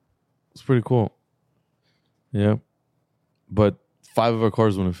 It's pretty cool. Yeah. But 5 of our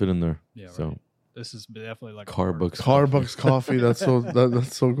cars wouldn't fit in there. Yeah, right. So This is definitely like a Car work. books. Starbucks coffee. That's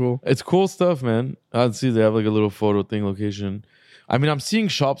that's so cool. it's cool stuff, man. I'd see they have like a little photo thing location. I mean, I'm seeing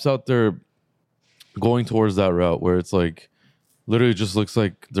shops out there going towards that route where it's like literally just looks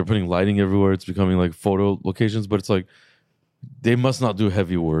like they're putting lighting everywhere. It's becoming like photo locations, but it's like they must not do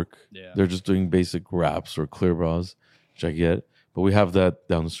heavy work. Yeah. They're just doing basic wraps or clear bras, which I get. But we have that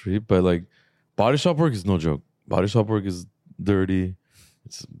down the street. But like body shop work is no joke. Body shop work is dirty.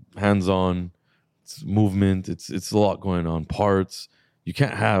 It's hands-on. It's movement. It's a lot going on. Parts. You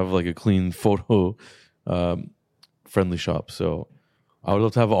can't have like a clean photo friendly shop. So I would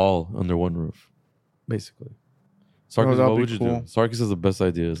love to have it all under one roof, basically. Sarkis, that'd what be would you cool. do? Sarkis has the best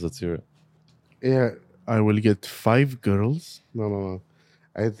ideas. Let's hear it. Yeah. I will get 5 girls. No.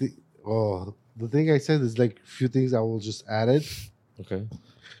 I think. Oh, the thing I said is like a few things I will just add it. Okay.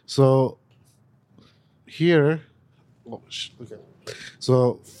 So here, okay.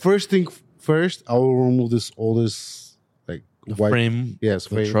 So first thing first, I will remove this oldest like The white. frame. Yes,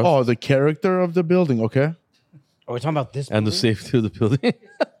 The frame. truss. Oh, the character of the building. Okay, Are we talking about this? And the building? safety of the building.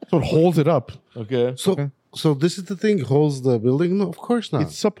 so it holds it up. Okay. So this is the thing holds the building? No, of course not.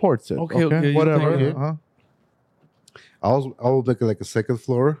 It supports it. Okay, Okay, okay, you whatever. think- Uh-huh. I will make it like a second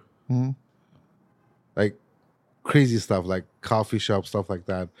floor, Mhm. like crazy stuff, like coffee shop stuff like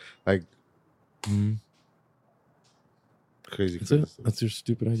that, like Mhm. crazy. That's crazy it. stuff. That's your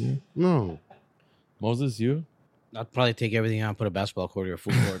stupid idea. No, Moses, you? I'd probably take everything out and put a basketball court or a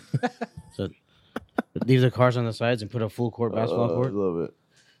full court. So leave the cars on the sides and put a full court basketball court. love it.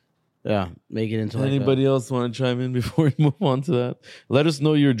 Yeah, make it into like Anybody else want to chime in before we move on to that? Let us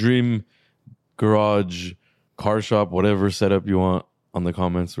know your dream garage, car shop, whatever setup you want on the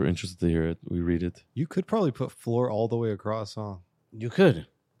comments. We're interested to hear it. We read it. You could probably put floor all the way across, huh? You could.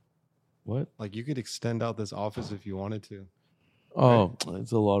 What? Like you could extend out this office if you wanted to. Oh,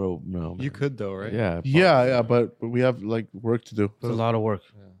 it's a lot of no. You man. could though, right? Yeah. Yeah, but we have like work to do. It's a lot of work.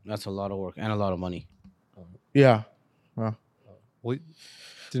 Yeah. That's a lot of work and a lot of money. Yeah. Well,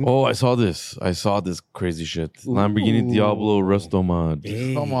 didn't, Oh, I saw this. I saw this crazy shit. Lamborghini Diablo Resto mod.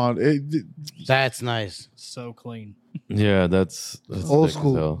 Come on. That's nice. So clean. Yeah, that's Old sick as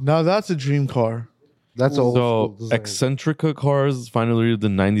school. hell. Now that's a dream car. that's old school So design. Eccentrica cars finally the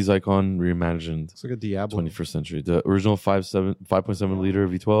 90s icon reimagined. it's like a Diablo. 21st century. The original 5.7 liter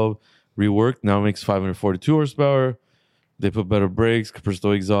V12 reworked now makes 542 horsepower. They put better brakes,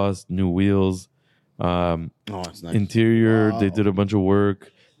 Capristo exhaust, new wheels. Oh, it's nice. Interior, they Wow. did a bunch of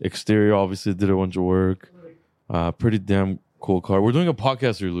work. Exterior, obviously, did a bunch of work. Pretty damn cool car. We're doing a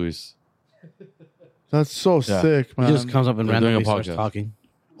podcast here, Luis. That's so Yeah. sick, He man. just comes up and We're doing a randomly starts podcast. talking.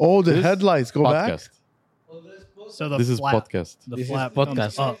 Oh, the This headlights go back. Podcast. So the This is flap, podcast. The This is flap podcast.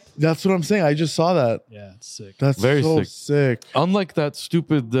 comes up. That's what I'm saying. I just saw that. Yeah, it's sick. That's Very so sick. sick. Unlike that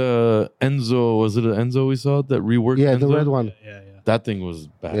stupid Enzo, was it an Enzo we saw that reworked? Yeah, the Enzo? red one. Yeah. That thing was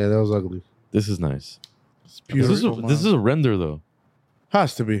bad. Yeah, that was ugly. This is nice. It's This is, beautiful. this is a render though.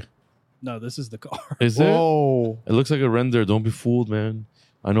 Has to be. No, this is the car. Is it? Whoa. It looks like a render. Don't be fooled, man.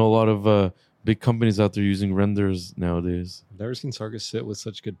 I know a lot of big companies out there using renders nowadays. I've never seen Sarkis sit with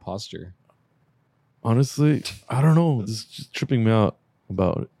such good posture. Honestly, I don't know. This is just tripping me out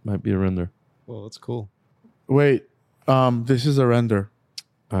about it. Might be a render. Well, that's cool. Wait. This is a render.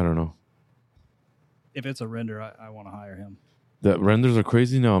 I don't know. If it's a render, I want to hire him. That renders are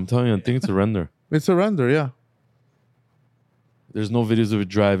crazy now. I'm telling you, I think it's a render. It's a render, yeah. There's no videos of it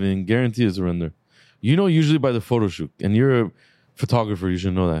driving. Guarantee it's a render. You know, usually by the photo shoot, and you're a photographer, you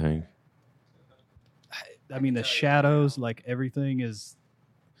should know that, Hank. I mean, the shadows, like everything is.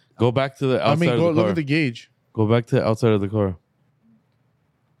 Go back to the I outside mean, of go the car. look at the gauge. Go back to the outside of the car.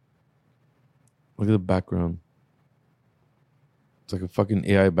 Look at the background. It's like a fucking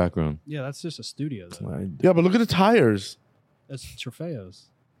AI background. Yeah, that's just a studio, though. Yeah, but look at the tires. That's Trofeos.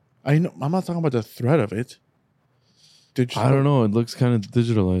 I know. I'm not talking about the thread of it. I don't know. It looks kind of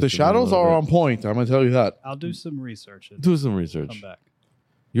digitalized. The to me a shadows little are bit. on point. I'm gonna tell you that. I'll do some research and Do some come research. back.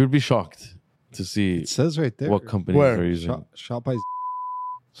 You would be shocked to see It says right there. what companies Where? are using. Shop by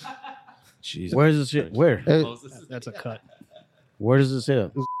Jesus. Where does it shit? Where? That's a cut. Where does it say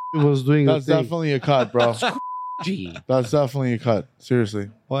that? It was doing That's a thing. definitely a cut, bro. Gee. That's definitely a cut. Seriously.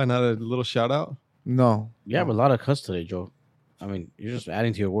 Why not a little shout out? No. You have a lot of cuts today, Joe. I mean, you're just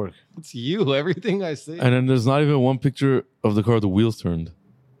adding to your work. It's you. Everything I say. And then there's not even one picture of the car with the wheels turned.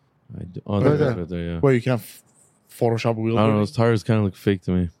 Oh, Right there, there. right there, yeah. Wait, you can't Photoshop a wheel? I don't know. Those tires kind of look fake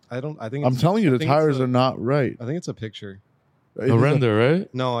to me. I think. I'm telling you, I the think tires it's are not right. I think it's a picture. It is A render,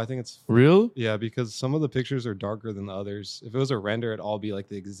 right? No, I think it's Real? yeah, because some of the pictures are darker than the others. If it was a render, it'd all be like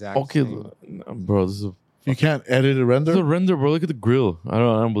the exact Okay, same. bro. This is a You can't edit a This is a render. render, bro. Look at the grill. I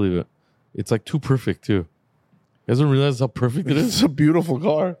don't believe it. It's like too perfect too. You guys don't realize how perfect it It's is. a beautiful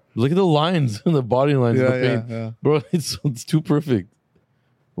car. Look at the lines and the body lines Yeah, of the yeah, paint, yeah. bro. It's too perfect.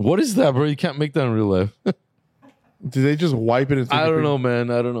 What is that, bro? You can't make that in real life. Did they just wipe it? And take I a don't picture? know,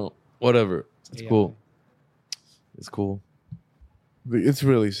 man. I don't know. Whatever. It's AI. cool. It's cool. It's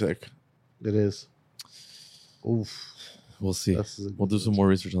really sick. It is. Oof. We'll see. That's a We'll do good some one. more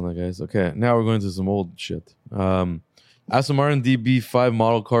research on that, guys. Okay, now we're going to some old shit. Aston Martin DB5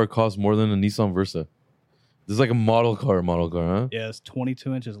 model car costs more than a Nissan Versa. This is like a model car, huh? Yeah, it's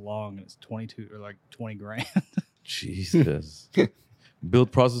 22 inches long and it's 22 or like 20 grand. Jesus.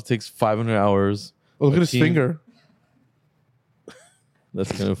 Build process takes 500 hours. Oh, look A at his team- finger.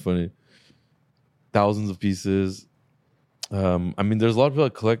 That's kind of funny. Thousands of pieces. I mean, there's a lot of people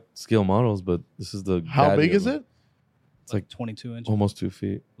that collect scale models, but this is the How daddy big of is them. it? It's like 22 inches. almost 2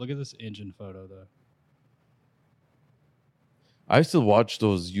 feet. Look at this engine photo though. I still watch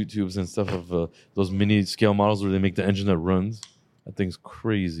those YouTubes and stuff of those mini scale models where they make the engine that runs. That thing's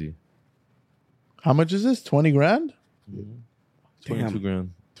crazy. How much is this? 20 grand? 22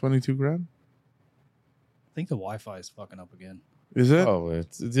 grand. 22 grand? I think the Wi-Fi is fucking up again. Is it? Oh,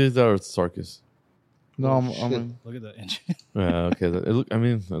 it's that or it's Sarkis. No, I'm shit. Look at the engine. Yeah, okay. I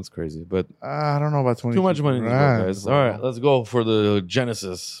mean, that's crazy, but I don't know about 20. too much money in this world, guys. All right, let's go for the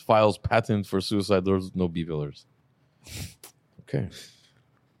Genesis files patent for suicide doors with no B pillars. Okay.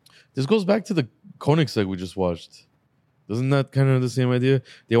 This goes back to the Koenigsegg we just watched. Isn't that kind of the same idea?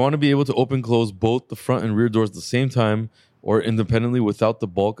 They want to be able to open close both the front and rear doors at the same time or independently without the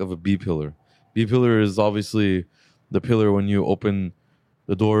bulk of a B pillar. B pillar is obviously the pillar when you open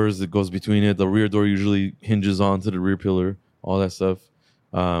the doors that goes between it. The rear door usually hinges onto the rear pillar, all that stuff.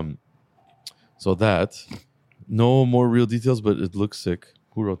 So that, no more real details, but it looks sick.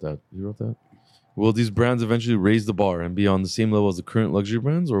 Who wrote that? You wrote that? Will these brands eventually raise the bar and be on the same level as the current luxury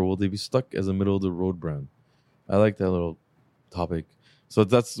brands, or will they be stuck as a middle of the road brand? I like that little topic. So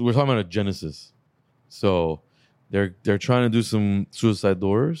we're talking about a Genesis. So they're trying to do some suicide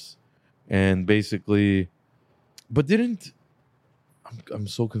doors, and basically, but I'm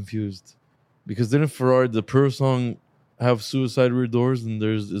so confused because didn't Ferrari the Pro Song have suicide rear doors, and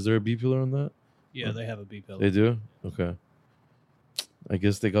is there a B pillar on that? Yeah, they have a B pillar. They do? Okay. I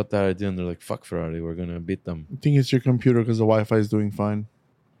guess they got that idea and they're like, fuck Ferrari, we're gonna beat them. I think it's your computer because the Wi-Fi is doing fine.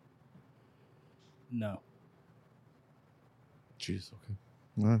 No. Jeez,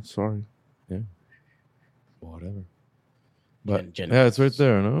 okay. Sorry. Whatever. But Genesis. yeah, it's right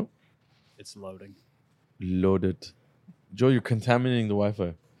there, no? It's loading. Loaded. Joe, you're contaminating the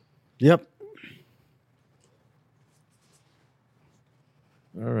Wi-Fi. Yep.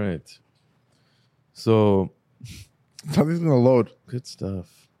 All right. So Something's gonna load. good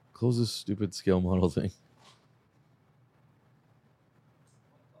stuff. Close this stupid scale model thing.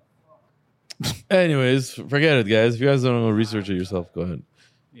 Anyways, forget it, guys. If you guys don't know, research it yourself. Go ahead.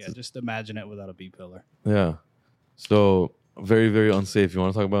 Yeah, just imagine it without a B pillar. Yeah. So very, very unsafe. You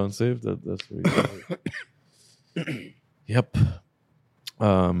want to talk about unsafe? That's where you go. Yep.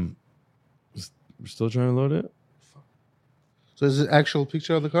 We're still trying to load it. So is it actual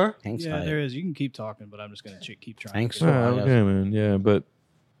picture of the car? Thanks, Yeah, Hyatt. there is. You can keep talking, but I'm just going to keep trying. Thanks. to So, Yeah, yes. okay, man. Yeah, but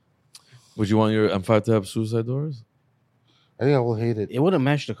would you want your M5 to have suicide doors? I think I will hate it. It wouldn't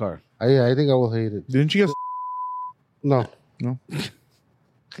match the car. I think I will hate it. Didn't you get? No.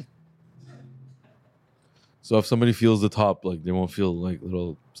 So if somebody feels the top, like they won't feel like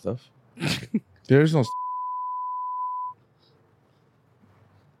little stuff. There's no.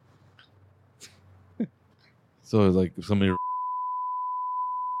 So like if somebody,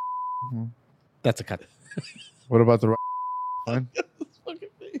 That's a cut. What about the? Fine.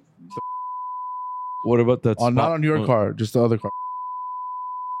 what about that? Not spot- on your car, just the other car.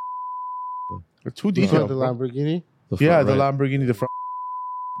 They're too The detailed. Lamborghini? the front Yeah, the right. Lamborghini, the front.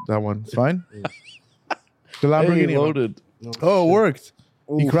 That one, it's fine. Yeah. The Lamborghini Hey, one. loaded. No, Oh, it shit. worked.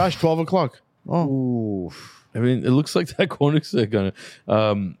 He crashed 12 o'clock. Oh, Ooh. I mean, it looks like that Koenigsegg on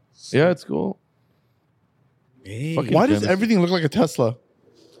it. Yeah, it's cool. Hey. Fucking why does Genesis. everything look like a Tesla?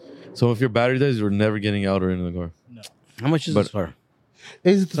 So if your battery dies, you're never getting out or into the car. How much is But- this car?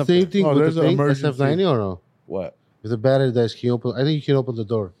 Is it the same thing Oh, with there's the an thing, emergency. SF90 or no? What? If the battery dies, can you open? I think you can open the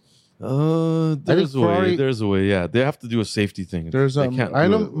door. There's a way. Ferrari- There's a way. Yeah, they have to do a safety thing. There's, They um, can't I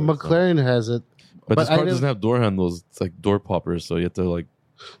do know it where it's not. McLaren has it. But this but I car doesn't never- have door handles. It's like door poppers, so you have to like.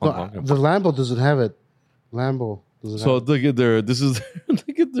 No, unlock them. the Lambo doesn't have it. Lambo doesn't So have it. look at their. This is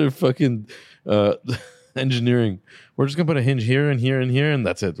look at their fucking engineering. We're just gonna put a hinge here and here and here, and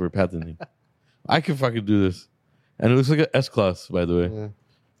that's it. We're patenting. I can fucking do this, and it looks like an S class, by the way. Yeah.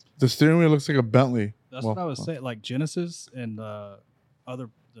 The steering wheel looks like a Bentley. That's Well, what I was saying. Like Genesis and the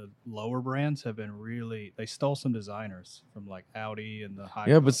lower brands have been really. They stole some designers from like Audi and the high.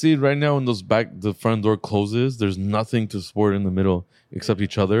 Yeah, but see, right now when the front door closes, there's nothing to support in the middle except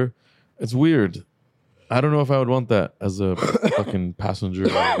each other. It's weird. I don't know if I would want that as a fucking passenger.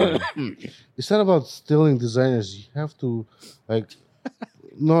 It's not about stealing designers. You have to, like,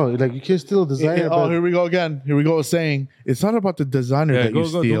 no, like you can steal a designer. Oh, but here we go again. Here we go saying it's not about the designer Yeah, that you go,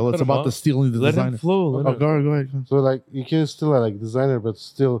 steal. don't It's cut him about off. the stealing the Let designer. him flow. Oh, go ahead. so like you can steal a like designer, but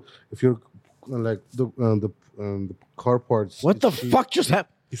still, if you're like the car parts. What the it's cheap. fuck just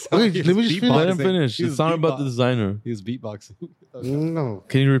happened? Okay, let me just finish. Let him finish. It's not about the designer. He was beatboxing. No.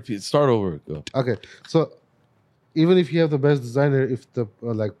 Can you repeat? Start over. Go. Okay, so even if you have the best designer, if the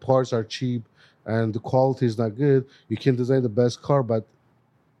like parts are cheap and the quality is not good, you can design the best car, but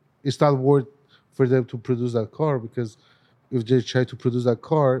it's not worth for them to produce that car because if they try to produce that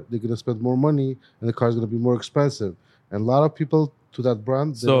car, they're gonna spend more money and the car is gonna be more expensive. and a lot of people to that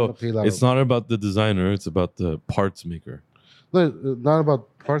brand. They So don't pay a lot. it's not about the designer; it's about the parts maker, No, not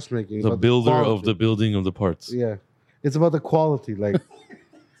about parts making. the about builder of quality. the building of the parts. Yeah, it's about the quality. Like,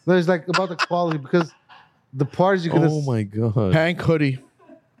 no, it's like about the quality because the parts you're gonna. Oh my god, Hank hoodie.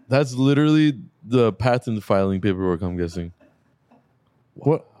 that's literally the patent filing paperwork. I'm guessing.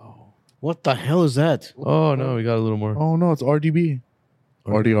 What? What the hell is that? Oh no, we got a little more Oh no, it's RDB.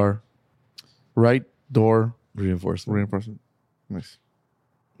 RDR. Right door reinforcement. reinforcement. Nice.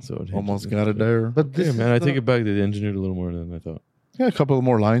 So it Almost hinges got it there. But this Yeah, man, I is take not- it back. They engineered a little more than I thought. Yeah, a couple of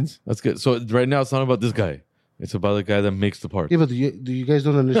more lines. That's good. So right now, it's not about this guy. It's about the guy that makes the part. Yeah, but you guys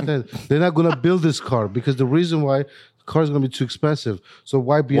don't understand. They're not gonna build this car because the reason why the car is gonna be too expensive. So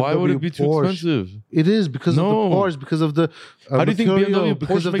why BMW? Why would it be too Porsche? expensive? It is because of No. the parts, because of the. How do you think material, BMW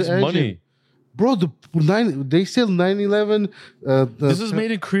because Porsche of makes the engine. money? Bro? They sell 911. This is made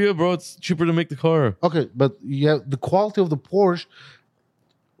in Korea, bro. It's cheaper to make the car. Okay, but yeah, the quality of the Porsche.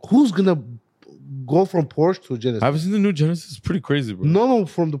 Who's gonna go from Porsche to a Genesis? Have you seen the new Genesis? It's pretty crazy, bro. No,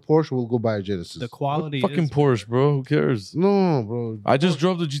 from the Porsche will go buy a Genesis. The quality Fucking is Porsche, bro. Who cares? No, bro. I just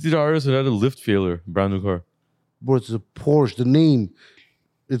drove the GT RS and had a lift failure. Brand new car. Bro, it's a Porsche. The name,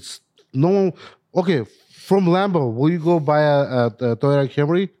 it's no. Okay, from Lambo, will you go buy a Toyota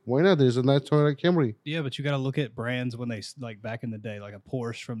Camry? Why not? There's a nice Toyota Camry. Yeah, but you got to look at brands when they like back in the day, like a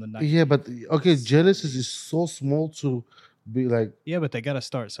Porsche from the 90s. Yeah, but okay, Genesis is so small to be like. Yeah, but they got to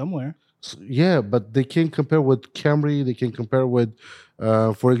start somewhere. Yeah, but they can compare with Camry. They can compare with,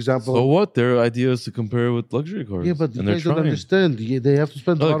 for example. So what? Their idea is to compare with luxury cars. Yeah, but you and they're guys don't trying. understand. They have to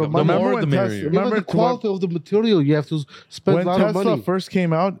spend a Look, lot of the money. more when the Tesla- merrier. Even the quality of the material, you have to spend When a lot of Tesla money. first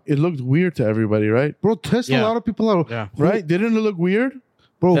came out, it looked weird to everybody, right? Bro, Tesla, Yeah. a lot of people are. Yeah. Right? Didn't it look weird?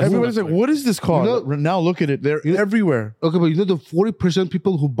 Bro, Tesla Everybody's like, what is this car? You know- Now look at it. They're everywhere. okay, but you know the 40%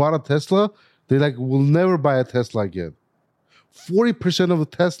 people who bought a Tesla, they like will never buy a Tesla again. 40% of the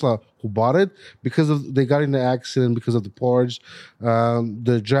Tesla who bought it because of they got in an accident because of the parts.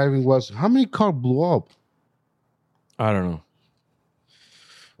 The driving was how many car blew up? I don't know.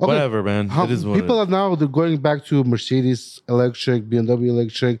 Okay, Whatever, man. How, It is what people it are now they're going back to Mercedes electric, BMW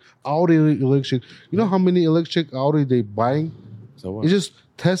electric, Audi electric. You know how many electric Audi they buying? is. So what? It's just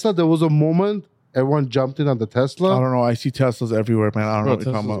Tesla. There was a moment everyone jumped in on the I Tesla. don't know. I see Teslas everywhere, man. I don't know Bro, what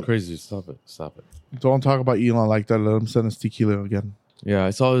you're talking Tesla's about. crazy. Stop it. Stop it. Don't talk about Elon like that. Let him send us tequila again. Yeah, I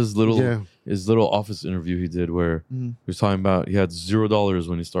saw his little Yeah. office interview he did where Mhm. he was talking about he had $0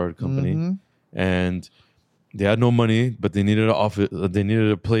 when he started a company Mhm. and they had no money, but they needed an office. They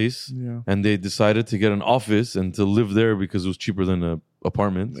needed a place, Yeah. and they decided to get an office and to live there because it was cheaper than an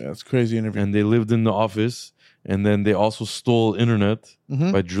apartment. Yeah, it's crazy interview. And they lived in the office, and then they also stole internet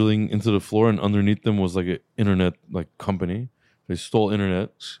Mhm. by drilling into the floor, and underneath them was like an internet like company. They stole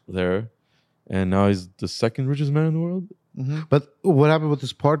internet there, and now he's the second richest man in the world. Mhm. But what happened with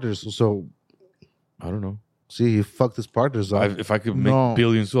his partners? So I don't know. see, he fucked his partners up. If I could make No.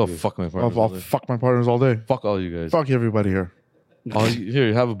 billions too, I'll fuck my partners. I'll all day. fuck my partners all day. Fuck all you guys. Fuck everybody here. Here,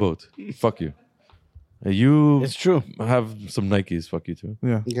 you have a boat. Fuck you. You It's true. have some Nikes. Fuck you too.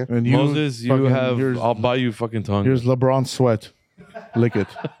 Yeah. Okay. And you, Moses, you fucking- have. Here's, I'll buy you fucking Tonga. here's LeBron sweat. Lick it,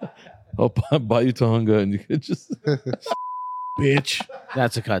 I'll buy you Tonga, and you can just. bitch.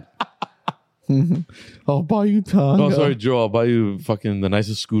 That's a cut. I'll buy you tongue. Oh, sorry, Joe. I'll buy you fucking the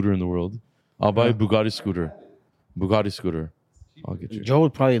nicest scooter in the world. I'll buy you Bugatti scooter. Bugatti scooter. I'll get you. Joe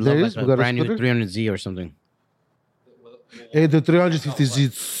would probably There love is like a Bugatti brand new scooter? 300Z or something. Hey, the 350Z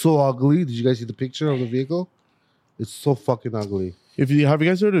is so ugly. Did you guys see the picture of the vehicle? It's so fucking ugly. Have you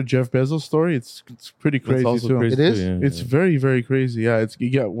guys heard of Jeff Bezos' story? It's pretty That's crazy also too. crazy It is? too, yeah, It's yeah. very very crazy. Yeah, it's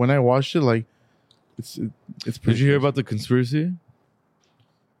when I watched it, like it's Did pretty. you hear about the conspiracy?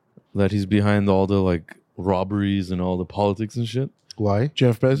 That he's behind all the like robberies and all the politics and shit. Why?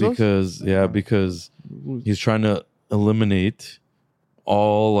 Jeff Bezos? Because he's trying to eliminate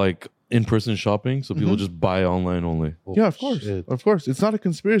all like in-person shopping, so people just buy online only. Yeah, of course, Shit. of course. It's not a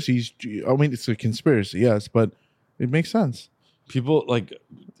conspiracy. I mean, it's a conspiracy, yes, but it makes sense. People like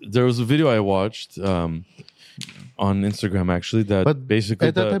there was a video I watched on Instagram actually that But basically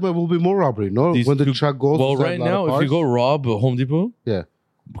At that time, it will be more robbery. No, these when the two- truck goes. well inside right a lot now of if you cars. go rob a Home Depot, Yeah.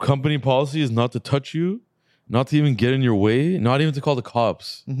 company policy is not to touch you, not to even get in your way, not even to call the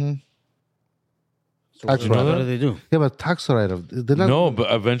cops. Mm-hmm. Tax You know write-off. What do they do? Yeah, but tax write-off. They're not. No,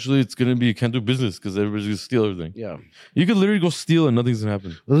 but eventually it's gonna be you can't do business because everybody's gonna steal everything. Yeah. You could literally go steal and nothing's gonna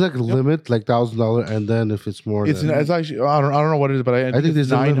happen. There's like a limit, like $1,000, and then if it's more, It's than, it's actually I don't know what it is, but I think think it's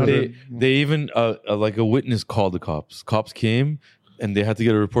there's a limit. 900. They even like a witness called the cops. Cops came and they had to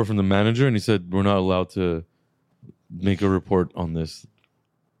get a report from the manager, and he said we're not allowed to make a report on this.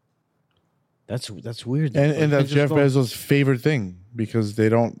 That's weird. And that's Just Jeff go- Bezos' favorite thing because he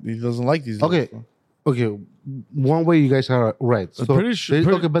doesn't like these. Okay. deals. Okay, one way you guys are right. I'm So pretty sure.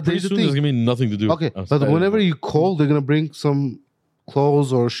 okay, but pretty there's the soon there's thing. gonna be nothing to do. Okay, outside but of whenever it. you call, they're gonna bring some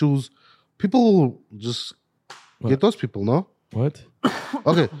clothes or shoes. People will just get those people, no? What?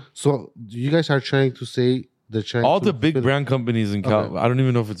 Okay, so you guys are trying to say they're trying All to the big fill- brand companies in Cal. Okay. I don't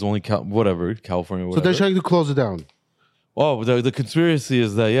even know if it's only whatever California. So Whatever. they're trying to close it down. Oh, the conspiracy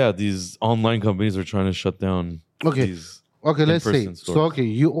is that these online companies are trying to shut down. Okay. These, Okay, let's say. in-person So stores. okay,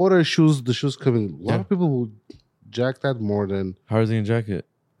 you order shoes, the shoes coming. A lot Yeah. of people will jack that more than how are they gonna jack it?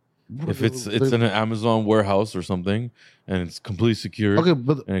 If it's in an Amazon warehouse or something and it's completely secure. okay,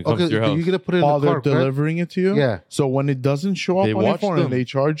 but And it comes okay, to your house. you're gonna put it in While the they're car, correct? delivering it to you. Yeah. So when it doesn't show up They on your watch phone them. and they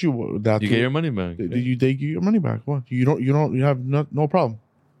charge you, that's You get your money back. you get your money back. What you have no problem.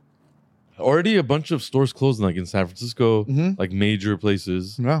 Already a bunch of stores closing, like in San Francisco, Mhm. like major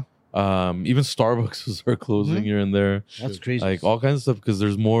places. Yeah. Even Starbucks are closing here and there. That's crazy. Like all kinds of stuff because they're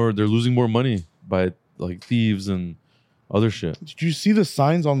losing more money by like thieves and other shit. Did you see the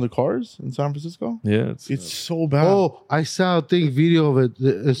signs on the cars in San Francisco? Yeah, It's so bad. Oh, I saw a video of it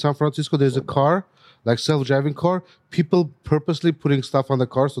in San Francisco. There's a car, like self-driving car. People purposely putting stuff on the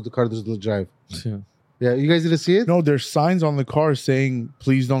car so the car doesn't drive. yeah. Yeah, you guys didn't see it? No, there's signs on the car saying,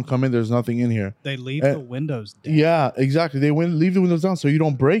 "Please don't come in. There's nothing in here." They leave Uh, the windows down. Yeah, exactly. They leave the windows down so you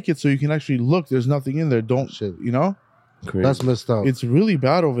don't break it, so you can actually look. There's nothing in there. Don't Shit. you know? Crazy. That's messed up. It's really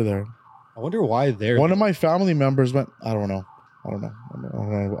bad over there. I wonder why they're One of my family members went. I don't know. I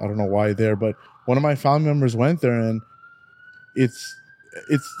don't know why there, but one of my family members went there, and it's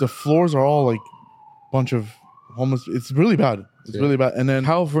the floors are all like bunch of homeless. It's really bad. It's Yeah. really bad. And then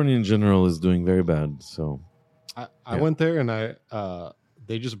California in general is doing very bad. So I Yeah. went there and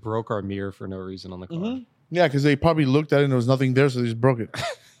they just broke our mirror for no reason on the car. Mm-hmm. yeah, because they probably looked at it and there was nothing there, so they just broke it.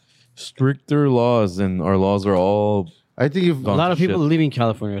 stricter laws, and our laws are all. I think if a lot of shit. people leaving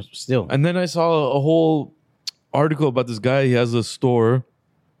California still. And then I saw a whole article about this guy. He has a store,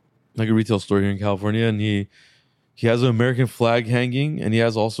 like a retail store here in California, and he has an American flag hanging, and he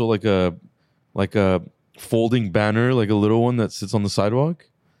has also like a folding banner, like a little one that sits on the sidewalk.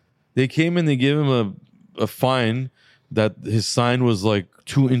 They came and they gave him a fine that his sign was like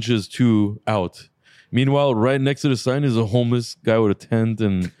 2 inches too out. Meanwhile, right next to the sign is a homeless guy with a tent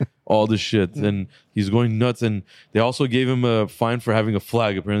and all this shit, and he's going nuts. And they also gave him a fine for having a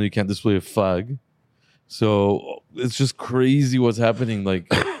flag. Apparently, you can't display a flag. So it's just crazy what's happening. Like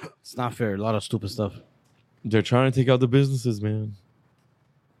It's not fair. A lot of stupid stuff. they're trying to take out the businesses, man.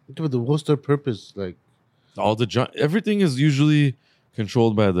 what's their purpose? Like All the everything is usually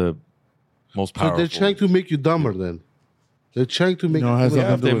controlled by the most so powerful. they're trying to make you dumber then. They're trying to make No, it has you nothing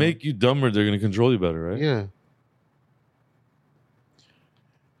Yeah, if to they do with make you dumber, they're going to control you better, right? Yeah.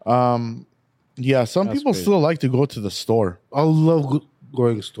 Yeah, some That's people crazy. still like to go to the store I love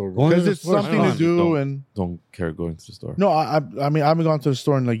going store. Going because to the it's store is something to fun. do. Don't- And Don't care going to the store. no, I mean I haven't gone to the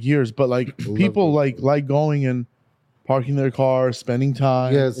store in like years, but like Love people it. like going and parking their car, spending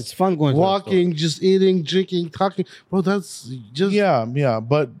time. Yes. It's fun going to the Walking, just eating, drinking, talking. Bro, that's just yeah,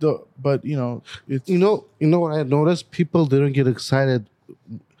 but you know it's you know what I noticed? People they don't get excited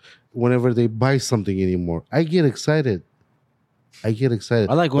whenever they buy something anymore. I get excited. I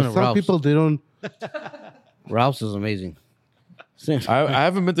like going But to some Ralph's. people they don't. Ralph's is amazing. I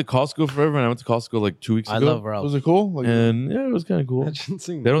haven't been to Costco forever, and I went to Costco like 2 weeks I ago. love Ralph's. was it cool? Like, And yeah, it was kind of cool. Imagine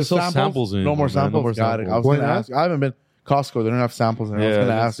seeing They don't the sell samples anymore. No more man. samples. No more Got it. I was Why gonna not? ask. I haven't been Costco. They don't have samples. And I was Yeah,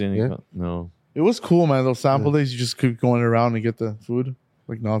 gonna I didn't ask. see any- Yeah. No. It was cool, man. Those sample days, you just keep going around and get the food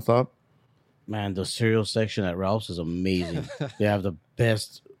like nonstop. Man, the cereal section at Ralph's is amazing. They have the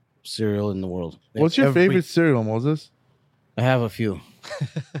best cereal in the world. What's your Every- favorite cereal, Moses? I have a few.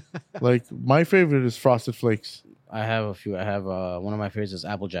 Like my favorite is Frosted Flakes. I have a few. I have one of my favorites is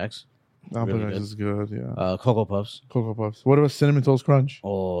Apple Jacks. Apple Really Jacks good. is good. Yeah. Cocoa Puffs. Cocoa Puffs. What about Cinnamon Toast Crunch?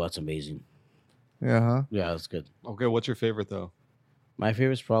 Oh, that's amazing. Yeah, huh? Yeah, that's good. Okay, what's your favorite though? My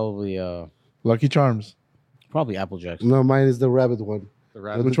favorite's probably Lucky Charms. Apple Jacks. No, mine is the rabbit one. The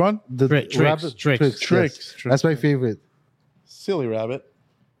rabbit. Which one? The Tricks, rabbit Tricks. yes. Tricks. That's my favorite. Silly rabbit.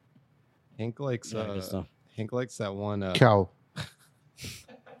 Hank likes Yeah, good stuff. Hank likes that one. Cow.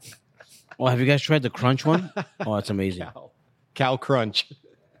 Oh, have you guys tried the Crunch one? Oh, that's amazing. Cow Crunch.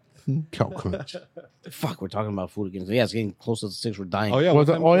 Cow crunch. Fuck, we're talking about food again. Yeah, it's getting close to the 6. We're dying. Oh yeah. What's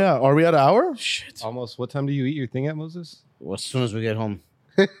What that? time, Oh yeah. Are we at an hour? Shit. Almost. What time do you eat your thing at, Moses? Well, as soon as we get home.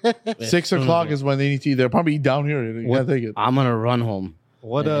 6 o'clock is when they need to eat. They'll probably eat down here. You can't take it. I'm gonna run home.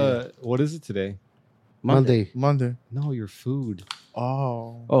 What Yeah. What is it today? Monday. Monday. No, your food.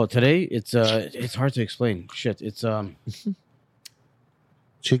 Oh. Oh, today it's hard to explain. Shit, it's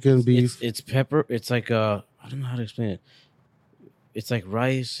chicken, beef. It's pepper. It's like I don't know how to explain it. It's like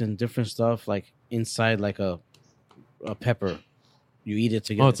rice and different stuff like inside like a pepper. You eat it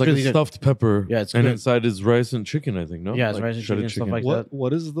together. Oh, it's like really a good. stuffed pepper. Yeah, it's and good. inside is rice and chicken. I think no. Yeah, it's Like rice and shredded chicken, stuff like that.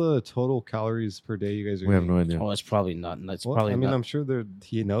 What is the total calories per day you guys are We have eating? no idea. Oh, it's probably not. It's Well, probably. I mean, not. I'm sure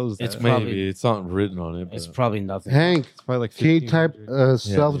he knows that. It's It's, Maybe probably- it's not written on it. It's But probably nothing. Hank, probably like can you type 1,500.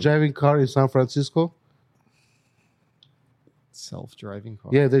 self-driving car in San Francisco? Self-driving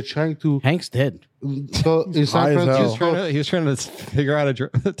car. Yeah, they're trying to. Hank's dead. So in San High as hell. Francisco, He was trying to figure out how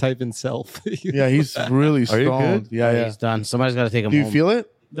to type in self. Yeah, he's really Are you stoned. good? Yeah, yeah. He's done. Somebody's got to take him Do you home. feel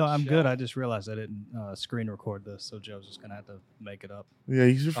it? No, I'm good. I just realized I didn't screen record this, so Joe's just gonna have to make it up. Yeah,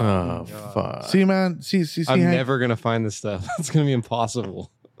 he's. Oh, God. fuck. See, man. See, I'm Hank? never gonna find this stuff. It's gonna be impossible.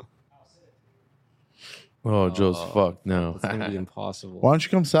 Oh, Joe's fucked now. It's gonna be impossible. Why don't you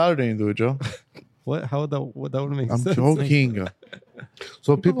come Saturday and do it, Joe? What? How would that? What that would make I'm sense? joking.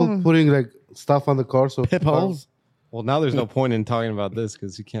 so people putting like stuff on the car. So Pipples. Well, now there's no point in talking about this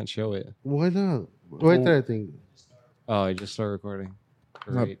because you can't show it. Why not? Right there, I think. Oh, I just started recording.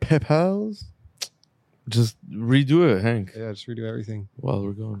 Great. Pipples. Just redo it, Hank, Yeah, just redo everything. while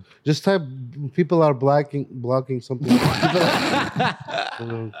we're going. Just type. People are blocking something.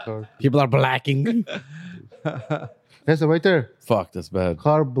 People are blacking. That's it right there. Fuck, that's bad.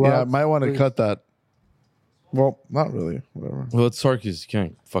 Car block. Yeah, I might want to cut that. Well, not really. Whatever. Well, it's Sarkis. You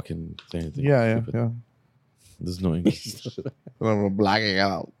can't fucking say anything. Yeah, stupid. yeah. There's no English. I'm blacking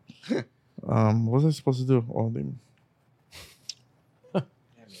out. What was I supposed to do? Oh,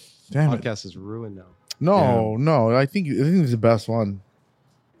 damn it! Podcast is ruined now. No. I think it's the best one.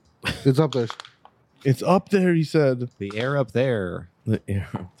 It's up there. It's up there. He said. The air up there. The air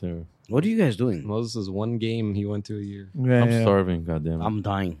up there. What are you guys doing? Moses' one game he went to a year. Yeah, I'm yeah. starting. Goddamn. I'm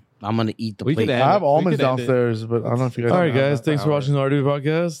dying. I'm gonna eat the We plate. could I have We almonds could end it. downstairs, but I don't know if you guys. All right, guys. half Thanks for hour. watching the RDB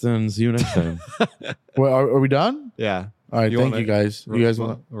podcast, and see you next time. Wait, are we done? Yeah. All right, You thank wanna you guys. You guys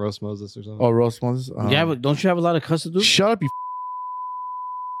want to? roast Moses or something? Oh, roast ones. Yeah, but don't you have a lot of cuss to do? Shut up, you.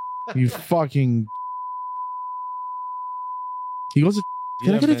 You fucking. He goes.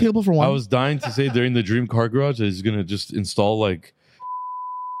 Can I get a table for one? I was dying to say during the Dream Car Garage that he's gonna just install like.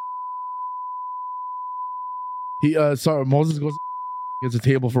 Sorry, Moses goes. Gets a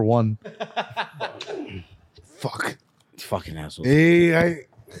table for one. Fuck. Fucking asshole. Hey,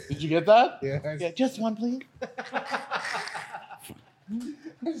 Did you get that? yeah. Just one, please.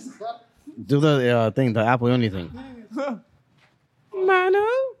 Do the thing, the Apple Only thing. Mano.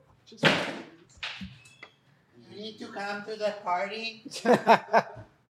 You need to come to the party.